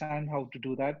we understand how to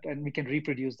do that and we can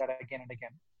reproduce that again and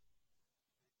again.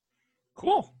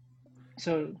 Cool.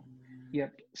 So, yeah.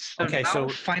 So okay, now so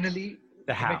finally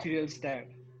the how. Material's there.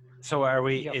 So are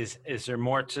we, Yep. is there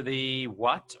more to the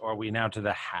what, or are we now to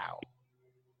the how?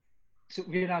 So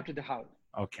we're now to the how.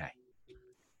 Okay.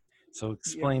 So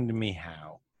explain to me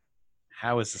how.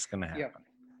 How is this going to happen?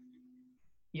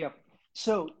 Yep.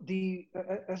 So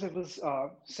as I was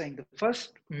saying, the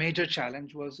first major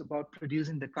challenge was about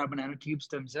producing the carbon nanotubes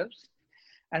themselves.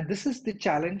 And this is the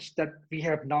challenge that we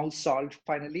have now solved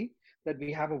finally, that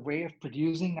we have a way of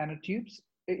producing nanotubes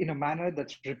in a manner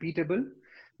that's repeatable,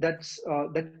 that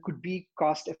could be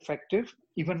cost effective.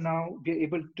 Even now, we're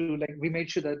able to, like, we made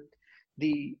sure that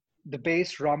the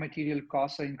base raw material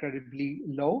costs are incredibly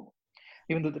low,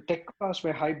 even though the tech costs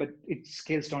were high, but it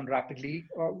scales down rapidly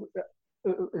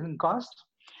in cost.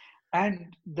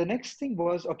 And the next thing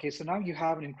was, okay, so now you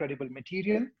have an incredible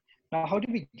material. Now, how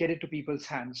do we get it to people's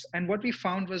hands? And what we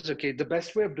found was, okay, the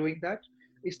best way of doing that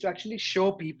is to actually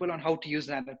show people on how to use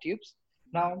nanotubes.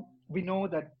 Now, we know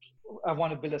that I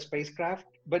want to build a spacecraft,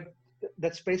 but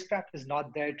that spacecraft is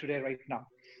not there today right now.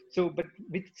 So, but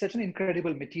with such an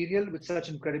incredible material, with such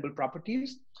incredible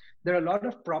properties, there are a lot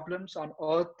of problems on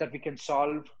Earth that we can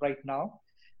solve right now.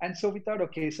 And so we thought,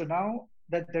 okay, so now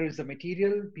that there is a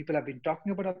material, people have been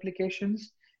talking about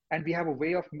applications, and we have a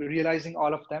way of realizing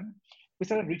all of them. We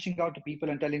started reaching out to people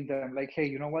and telling them, like, hey,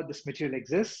 you know what, this material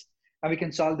exists, and we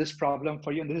can solve this problem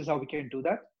for you, and this is how we can do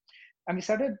that. And we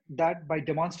started that by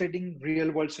demonstrating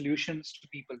real world solutions to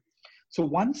people. So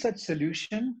one such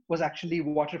solution was actually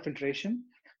water filtration,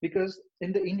 because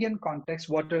in the Indian context,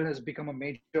 water has become a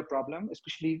major problem,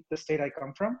 especially the state I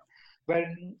come from,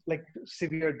 where like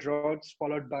severe droughts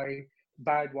followed by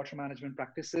bad water management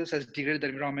practices has degraded the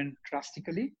environment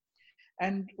drastically.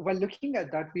 And while looking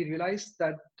at that, we realized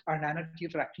that our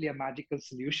nanotubes are actually a magical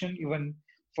solution, even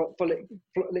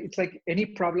it's like any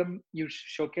problem you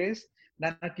showcase,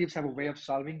 nanotubes have a way of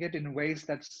solving it in ways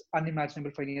that's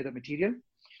unimaginable for any other material.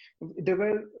 There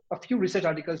were a few research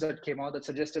articles that came out that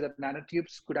suggested that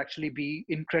nanotubes could actually be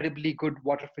incredibly good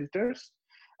water filters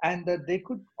and that they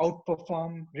could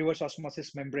outperform reverse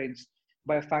osmosis membranes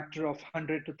by a factor of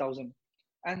 100 to 1000.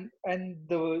 And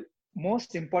the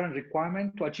most important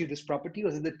requirement to achieve this property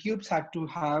was that the tubes had to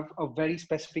have a very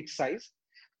specific size.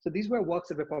 So these were works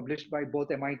that were published by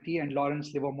both MIT and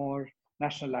Lawrence Livermore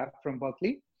National Lab from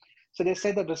Berkeley. So they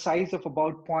said that the size of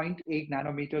about zero point 0.8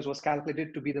 nanometers was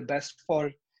calculated to be the best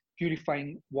for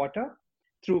purifying water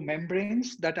through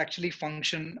membranes that actually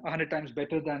function 100 times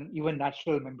better than even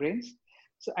natural membranes.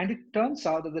 So, and it turns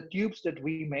out that the tubes that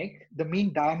we make, the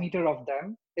mean diameter of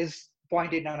them is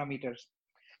 0.8 nanometers.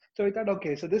 So we thought,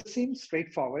 okay, so this seems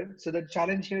straightforward. So the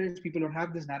challenge here is people don't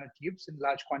have these nanotubes in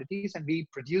large quantities, and we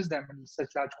produce them in such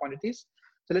large quantities.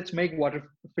 So let's make water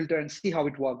filter and see how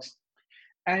it works.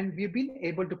 And we've been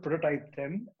able to prototype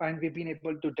them, and we've been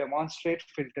able to demonstrate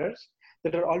filters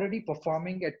that are already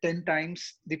performing at 10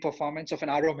 times the performance of an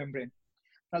RO membrane.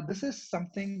 Now, this is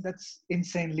something that's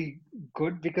insanely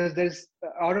good because there's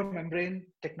RO membrane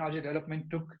technology development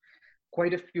took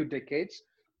quite a few decades,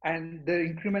 and the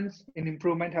increments in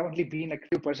improvement have only been like a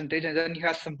few percentage, and then you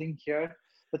have something here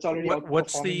that's already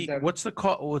outperforming them.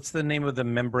 What's the name of the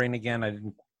membrane again? I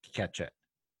didn't catch it.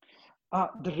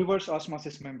 The reverse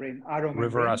osmosis membrane, RO membrane.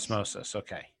 River osmosis.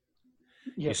 Okay.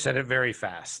 Yes. You said it very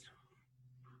fast.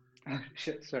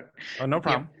 Sure. Oh, no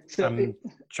problem. Yeah. So I'm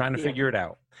trying to figure it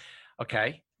out.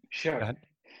 Okay. Sure.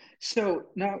 So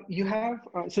now you have,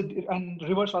 and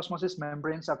reverse osmosis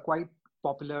membranes are quite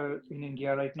popular in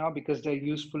India right now because they're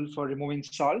useful for removing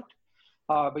salt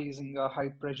by using high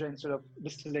pressure instead of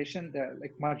distillation. They're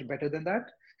like much better than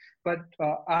that. But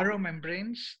RO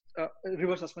membranes,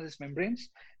 reverse osmosis membranes,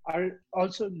 are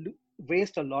also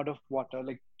waste a lot of water.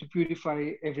 Like to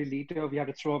purify every liter, we have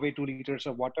to throw away 2 liters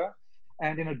of water.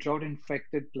 And in a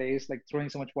drought-infected place, like throwing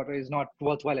so much water is not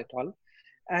worthwhile at all.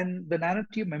 And the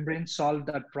nanotube membrane solved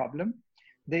that problem.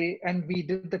 And we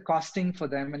did the costing for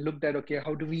them and looked at, okay,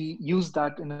 how do we use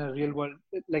that in a real world?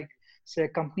 Like say a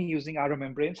company using RO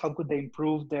membranes, how could they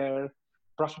improve their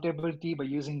profitability by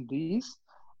using these?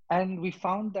 And we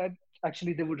found that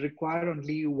actually they would require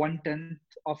only 1/10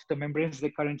 of the membranes they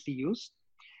currently use.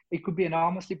 It could be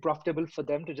enormously profitable for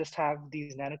them to just have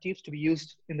these nanotubes to be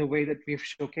used in the way that we've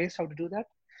showcased how to do that.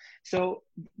 So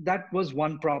that was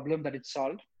one problem that it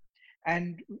solved.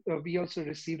 And we also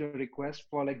received a request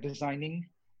for like designing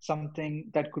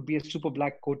something that could be a super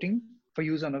black coating for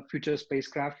use on a future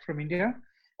spacecraft from India.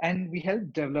 And we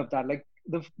helped develop that. Like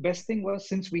the best thing was,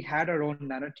 since we had our own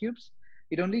nanotubes,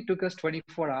 it only took us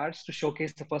 24 hours to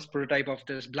showcase the first prototype of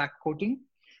this black coating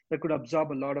that could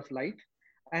absorb a lot of light.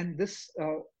 And this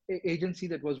agency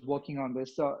that was working on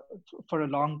this for a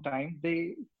long time,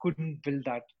 they couldn't build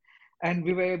that. And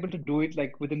we were able to do it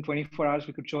like within 24 hours.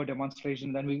 We could show a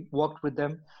demonstration. Then we worked with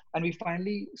them, and we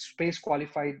finally space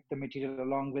qualified the material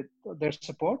along with their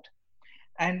support.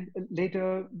 And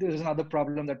later, there's another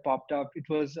problem that popped up. It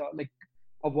was like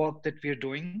a work that we're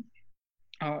doing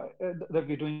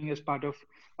as part of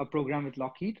a program with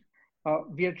Lockheed.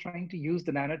 We are trying to use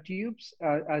the nanotubes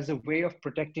as a way of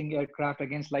protecting aircraft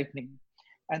against lightning.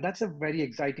 And that's a very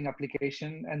exciting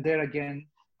application. And there again,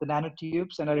 the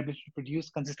nanotubes and our ability to produce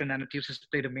consistent nanotubes has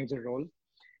played a major role.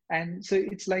 And so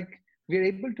it's like we're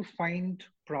able to find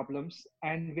problems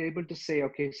and we're able to say,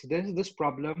 okay, so there's this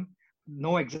problem,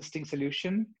 no existing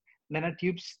solution.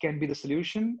 Nanotubes can be the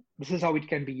solution. This is how it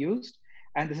can be used.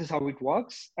 And this is how it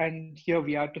works. And here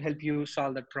we are to help you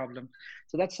solve that problem.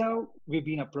 So that's how we've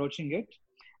been approaching it.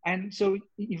 And so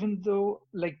even though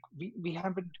like we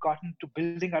haven't gotten to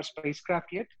building our spacecraft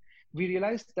yet, we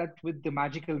realized that with the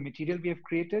magical material we have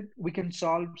created, we can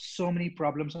solve so many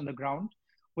problems on the ground,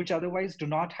 which otherwise do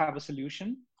not have a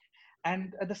solution.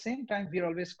 And at the same time, we're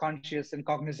always conscious and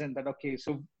cognizant that, okay,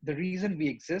 so the reason we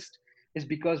exist is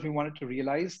because we wanted to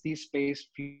realize these space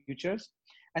futures.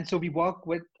 And so we work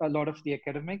with a lot of the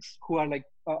academics who are like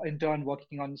in turn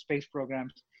working on space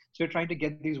programs. So we're trying to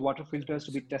get these water filters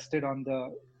to be tested on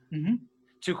the... Mm-hmm.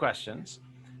 2 questions.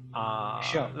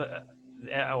 Sure.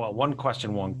 Well, 1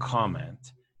 question, 1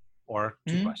 comment, or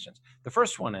 2 questions. The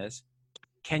first one is,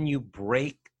 can you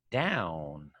break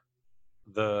down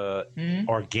the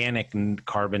organic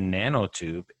carbon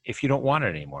nanotube if you don't want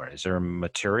it anymore? Is there a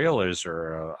material, or is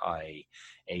there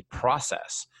a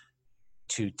process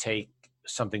to take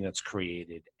something that's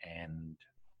created and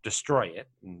destroy it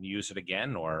and use it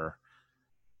again? Or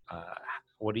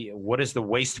what is the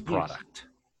waste Yes. product?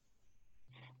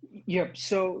 Yep.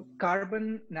 So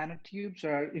carbon nanotubes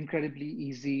are incredibly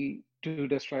easy to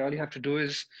destroy. All you have to do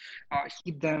is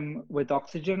heat them with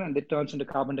oxygen and it turns into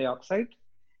carbon dioxide.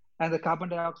 And the carbon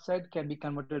dioxide can be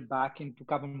converted back into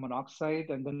carbon monoxide,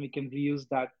 and then we can reuse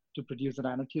that to produce the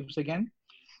nanotubes again.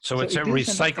 So So it's a it is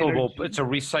an recyclable. energy. It's a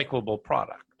recyclable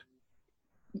product.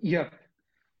 Yep,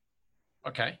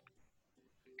 Okay.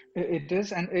 it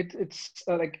is, and it's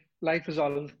like life is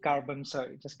all carbon, so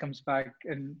it just comes back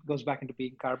and goes back into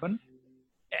being carbon.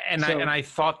 So, And I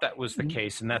thought that was the mm,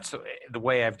 case, and that's the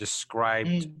way I've described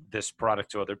mm, this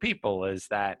product to other people is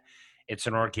that it's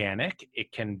an organic.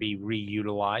 It can be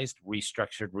reutilized,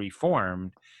 restructured,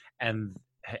 reformed, and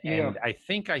yeah, I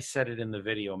think I said it in the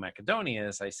video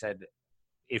Macedonias. I said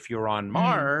if you're on mm,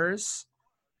 Mars,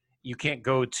 you can't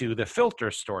go to the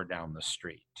filter store down the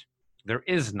street. There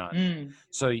is none. mm,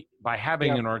 So by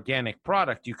having yeah, an organic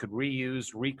product, you could reuse,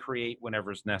 recreate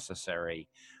whenever's necessary,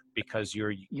 because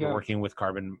you're yeah, working with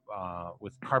carbon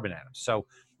atoms. So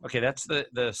okay, that's the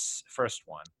first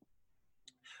one.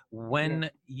 yeah. When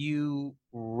you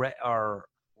are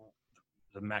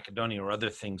the Macedonia or other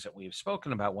things that we've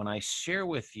spoken about, when I share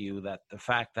with you that the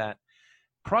fact that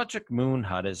Project Moon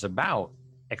Hut is about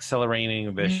accelerating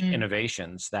Mm,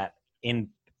 innovations that in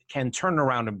can turn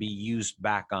around and be used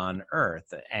back on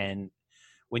Earth. And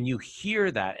when you hear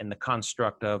that in the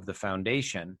construct of the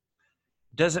foundation,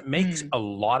 does it make mm. a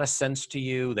lot of sense to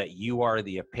you that you are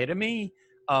the epitome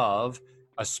of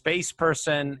a space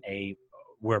person,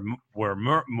 we're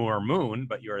more moon,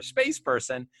 but you're a space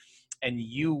person, and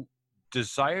you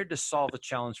desired to solve a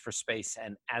challenge for space,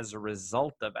 and as a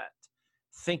result of it,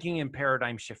 thinking in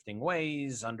paradigm shifting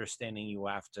ways, understanding you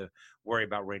have to worry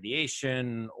about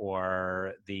radiation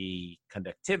or the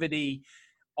conductivity,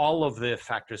 all of the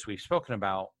factors we've spoken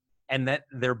about, and that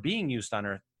they're being used on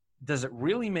Earth. Does it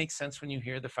really make sense when you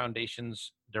hear the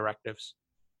foundation's directives?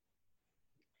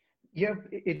 Yeah,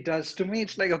 it does. To me,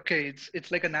 it's like okay,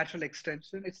 it's like a natural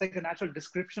extension. It's like a natural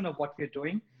description of what we're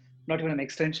doing, not even an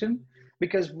extension,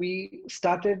 because we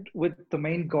started with the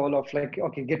main goal of like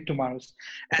okay, get to Mars,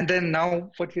 and then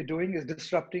now what we're doing is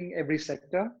disrupting every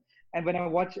sector. And when I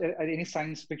watch any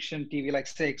science fiction TV, like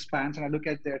say Expanse, and I look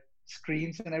at their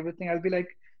screens and everything, I'll be like,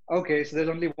 okay, so there's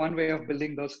only one way of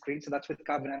building those screens, and that's with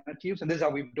carbon nanotubes, and this is how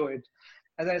we do it.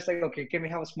 And then it's like, okay, can we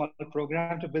have a small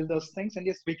program to build those things? And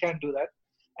yes, we can do that,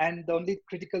 and the only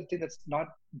critical thing that's not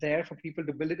there for people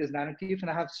to build it is nanotubes, and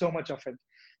I have so much of it.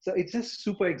 So it's just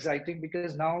super exciting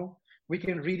because now we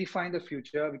can redefine the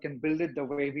future, we can build it the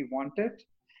way we want it,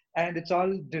 and it's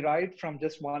all derived from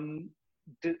just one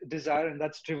desire, and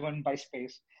that's driven by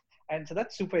space. And so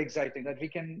that's super exciting that we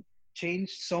can change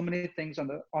so many things on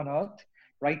Earth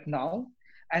right now,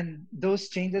 and those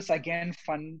changes again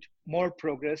fund more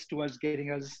progress towards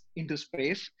getting us into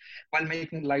space while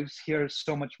making lives here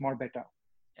so much more better.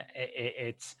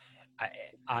 It's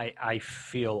I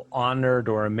feel honored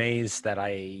or amazed that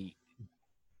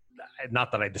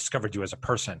not that I discovered you as a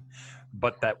person,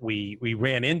 but that we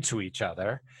ran into each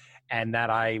other, and that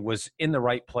I was in the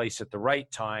right place at the right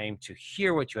time to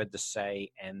hear what you had to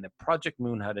say. And the Project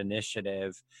Moon Hut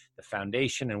initiative, the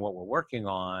foundation, and what we're working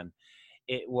on,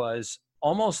 it was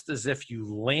almost as if you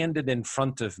landed in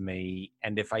front of me,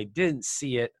 and if I didn't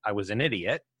see it, I was an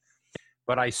idiot.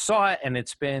 But I saw it, and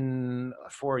it's been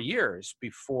 4 years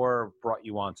before brought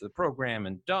you onto the program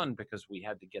and done, because we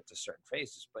had to get to certain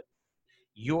phases. But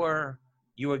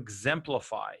you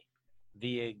exemplify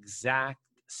the exact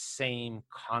same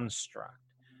construct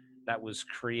that was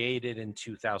created in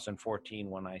 2014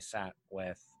 when I sat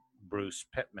with Bruce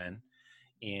Pittman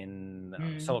in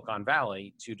Mm, Silicon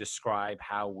Valley to describe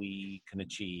how we can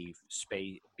achieve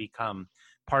space, become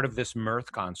part of this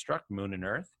Mirth construct, Moon and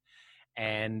Earth,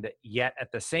 and yet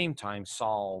at the same time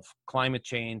solve climate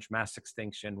change, mass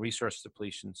extinction, resource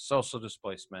depletion, social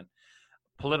displacement,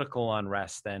 political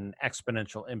unrest, and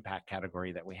exponential impact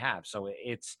category that we have. So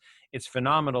it's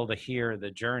phenomenal to hear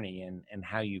the journey and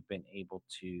how you've been able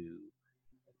to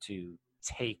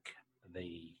take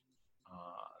the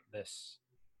this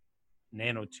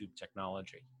nanotube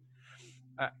technology.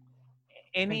 Uh,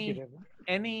 thank you, any Devin.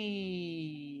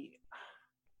 any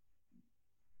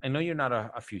I know you're not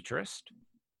a futurist,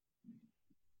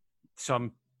 so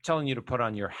I'm telling you to put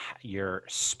on your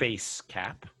space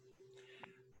cap.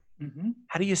 Hmm.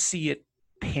 How do you see it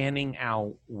panning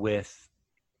out with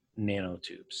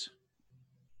nanotubes?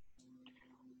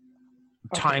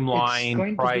 Okay, it's Timeline,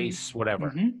 going to be, price, whatever.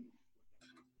 hmm,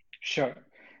 sure,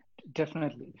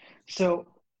 definitely. So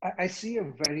I see a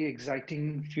very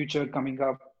exciting future coming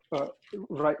up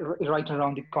right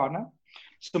around the corner.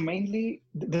 So mainly,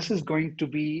 this is going to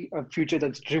be a future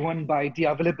that's driven by the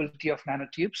availability of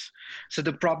nanotubes. So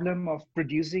the problem of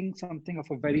producing something of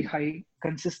a very high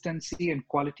consistency and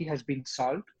quality has been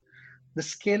solved. The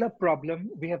scale-up problem,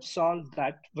 we have solved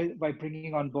that by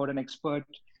bringing on board an expert,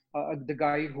 the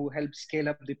guy who helped scale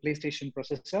up the PlayStation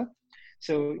processor.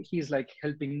 So he's like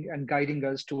helping and guiding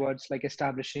us towards like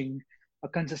establishing a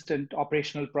consistent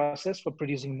operational process for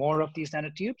producing more of these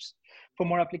nanotubes for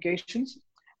more applications.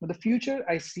 But the future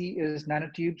I see is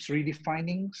nanotubes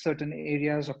redefining certain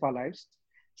areas of our lives,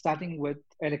 starting with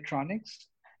electronics.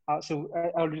 So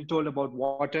I already told about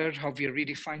water, how we are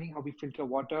redefining how we filter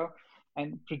water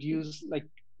and produce like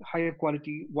higher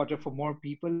quality water for more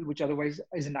people, which otherwise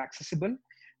isn't accessible,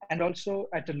 and also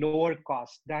at a lower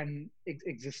cost than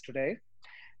exists today.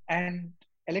 And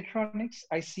electronics,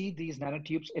 I see these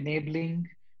nanotubes enabling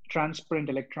transparent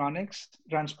electronics,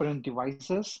 transparent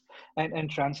devices,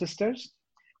 and transistors.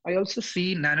 I also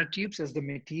see nanotubes as the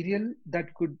material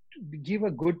that could give a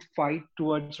good fight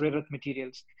towards rare earth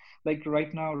materials. Like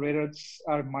right now, rare earths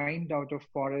are mined out of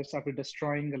forests after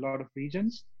destroying a lot of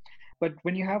regions. But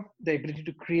when you have the ability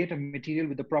to create a material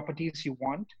with the properties you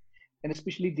want, and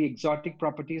especially the exotic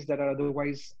properties that are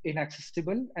otherwise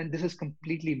inaccessible, and this is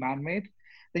completely man-made,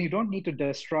 then you don't need to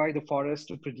destroy the forest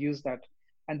to produce that.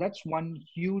 And that's one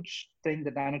huge thing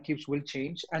that nanotubes will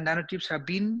change. And nanotubes have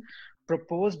been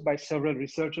proposed by several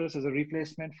researchers as a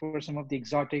replacement for some of the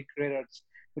exotic rare earths,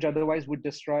 which otherwise would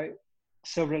destroy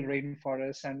several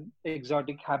rainforests and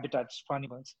exotic habitats for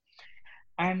animals.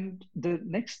 And the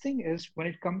next thing is when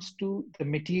it comes to the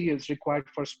materials required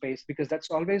for space, because that's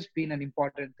always been an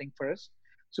important thing for us.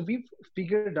 So we've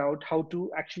figured out how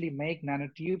to actually make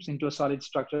nanotubes into a solid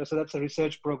structure. So that's a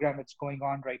research program that's going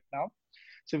on right now.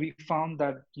 So we found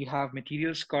that you have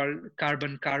materials called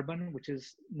carbon-carbon, which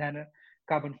is nano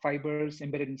carbon fibers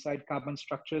embedded inside carbon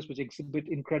structures, which exhibit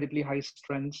incredibly high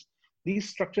strengths. These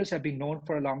structures have been known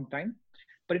for a long time.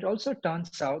 But it also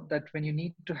turns out that when you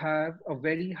need to have a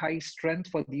very high strength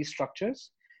for these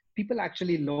structures, people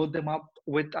actually load them up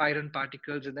with iron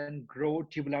particles and then grow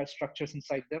tubular structures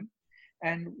inside them.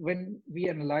 And when we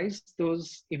analyzed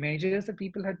those images that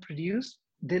people had produced,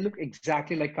 they look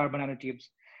exactly like carbon nanotubes.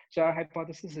 So our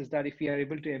hypothesis is that if we are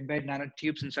able to embed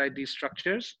nanotubes inside these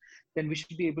structures, then we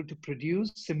should be able to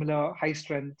produce similar high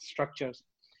strength structures.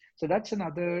 So that's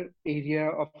another area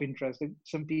of interest.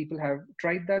 Some people have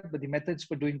tried that, but the methods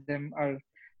for doing them are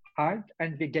hard,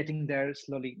 and we're getting there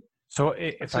slowly. So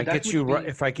if I get you right,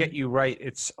 if I get you right,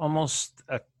 it's almost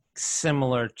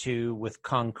similar to with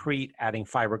concrete adding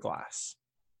fiberglass.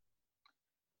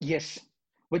 Yes,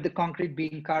 with the concrete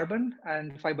being carbon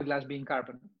and fiberglass being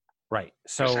carbon. Right.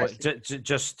 So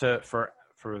just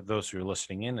for those who are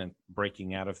listening in and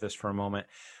breaking out of this for a moment,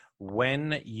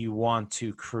 when you want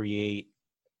to create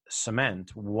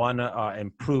cement, one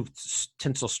improved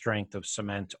tensile strength of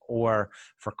cement, or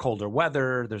for colder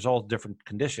weather, there's all different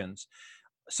conditions.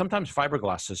 Sometimes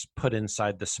fiberglass is put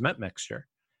inside the cement mixture,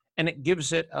 and it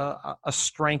gives it a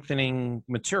strengthening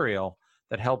material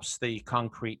that helps the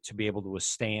concrete to be able to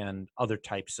withstand other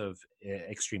types of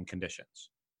extreme conditions.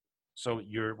 So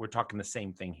we're talking the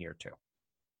same thing here too.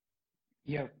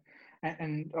 Yeah.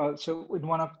 And so in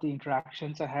one of the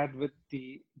interactions I had with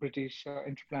the British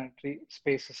Interplanetary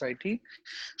Space Society,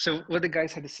 so what the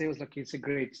guys had to say was like, it's a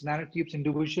great, nanotubes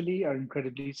individually are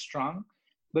incredibly strong,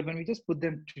 but when we just put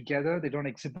them together, they don't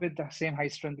exhibit the same high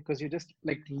strength because you're just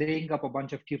like laying up a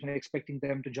bunch of tubes and expecting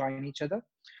them to join each other.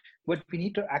 But we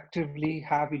need to actively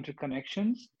have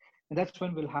interconnections, and that's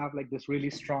when we'll have like this really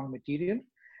strong material.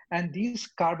 And these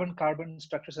carbon-carbon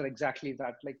structures are exactly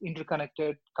that, like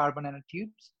interconnected carbon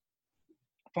nanotubes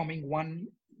forming one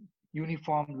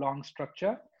uniform long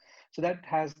structure. So that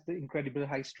has the incredible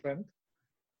high strength.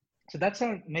 So that's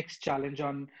our next challenge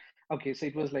on, okay, so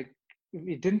it was like,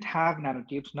 we didn't have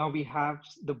nanotubes. Now we have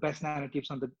the best nanotubes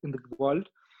in the world.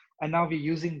 And now we're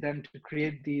using them to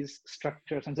create these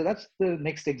structures. And so that's the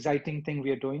next exciting thing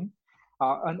we are doing.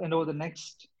 And over the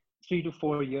next 3 to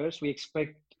 4 years, we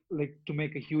expect like to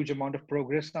make a huge amount of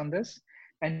progress on this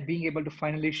and being able to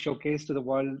finally showcase to the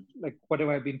world, like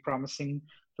whatever I've been promising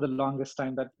for the longest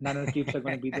time, that nanotubes are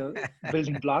going to be the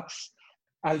building blocks.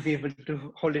 I'll be able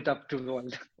to hold it up to the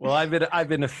world. Well, I've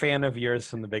been a fan of yours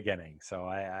from the beginning, so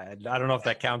I don't know if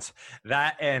that counts.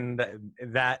 That and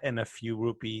a few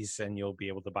rupees, and you'll be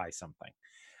able to buy something.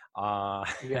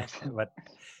 Yes. But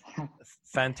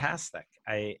fantastic.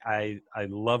 I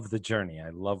love the journey. I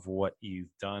love what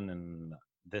you've done, and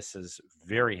this is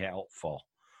very helpful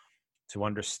to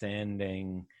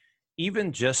understanding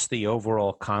even just the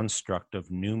overall construct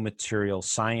of new material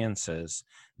sciences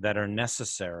that are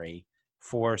necessary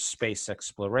for space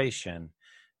exploration.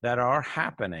 that are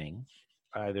happening,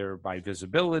 either by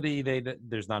visibility,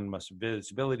 there's not enough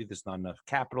visibility, there's not enough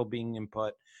capital being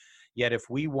input. Yet if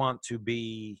we want to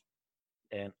be,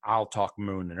 and I'll talk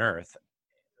moon and earth,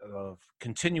 of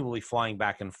continually flying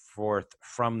back and forth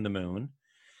from the moon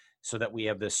so that we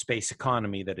have this space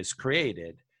economy that is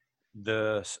created,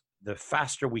 the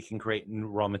faster we can create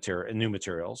new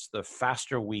materials, the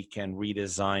faster we can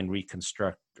redesign,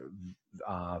 reconstruct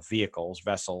vehicles,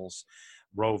 vessels,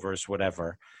 rovers,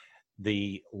 whatever,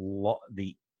 the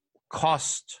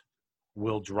cost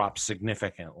will drop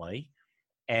significantly,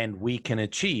 and we can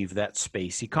achieve that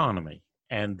space economy.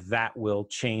 And that will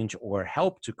change or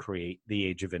help to create the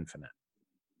age of infinite.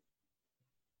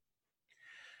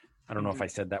 I don't know if I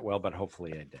said that well, but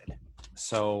hopefully I did.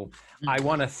 So I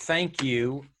want to thank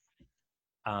you,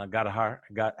 Gadhadar,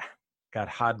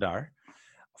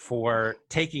 for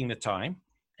taking the time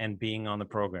and being on the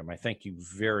program. I thank you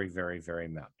very, very, very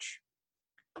much.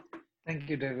 Thank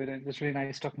you, David. It was really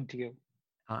nice talking to you.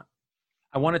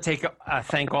 I want to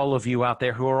thank all of you out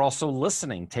there who are also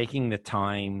listening, taking the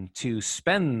time to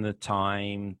spend the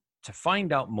time to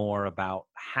find out more about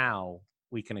how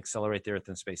we can accelerate the Earth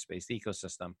and space-based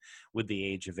ecosystem with the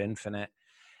age of infinite.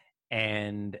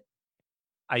 And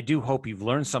I do hope you've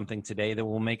learned something today that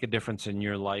will make a difference in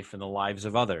your life and the lives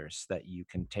of others, that you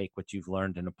can take what you've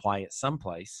learned and apply it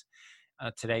someplace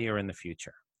today or in the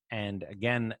future. And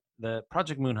again, the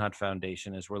Project Moonhot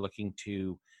Foundation is we're looking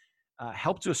to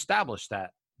help to establish that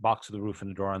box with the roof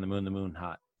and the door on the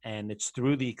Moonhot. And it's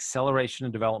through the acceleration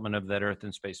and development of that Earth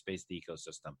and space-based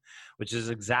ecosystem, which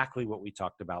is exactly what we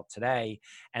talked about today.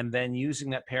 And then using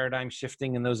that paradigm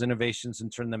shifting and those innovations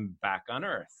and turn them back on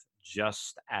Earth,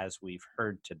 just as we've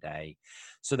heard today,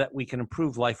 so that we can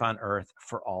improve life on Earth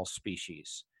for all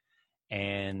species.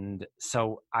 And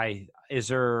so is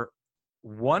there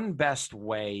one best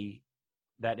way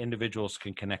that individuals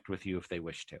can connect with you if they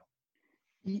wish to?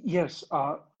 Yes.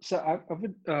 So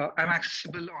I'm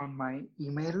accessible on my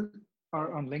email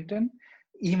or on LinkedIn.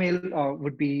 Email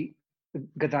would be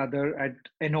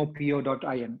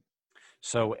gadadar@nopo.in.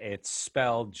 So it's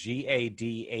spelled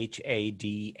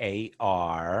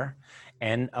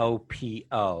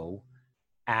GADHADARNOPO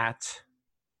at,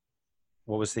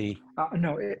 what was the?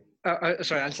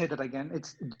 Sorry, I'll say that again.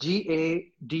 It's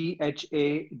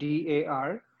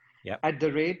GADHADAR Yep.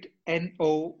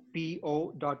 @nopo.in.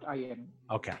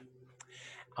 Okay.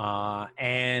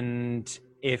 And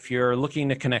if you're looking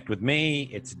to connect with me,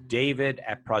 it's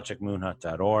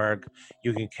david@projectmoonhut.org.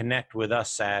 You can connect with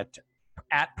us at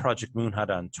Project Moonhut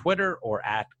on Twitter or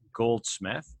at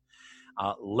Goldsmith.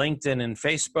 LinkedIn and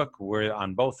Facebook, we're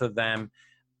on both of them.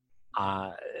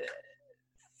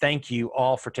 Thank you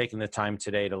all for taking the time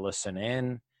today to listen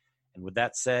in. And with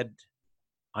that said,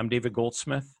 I'm David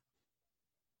Goldsmith,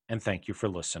 and thank you for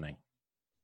listening.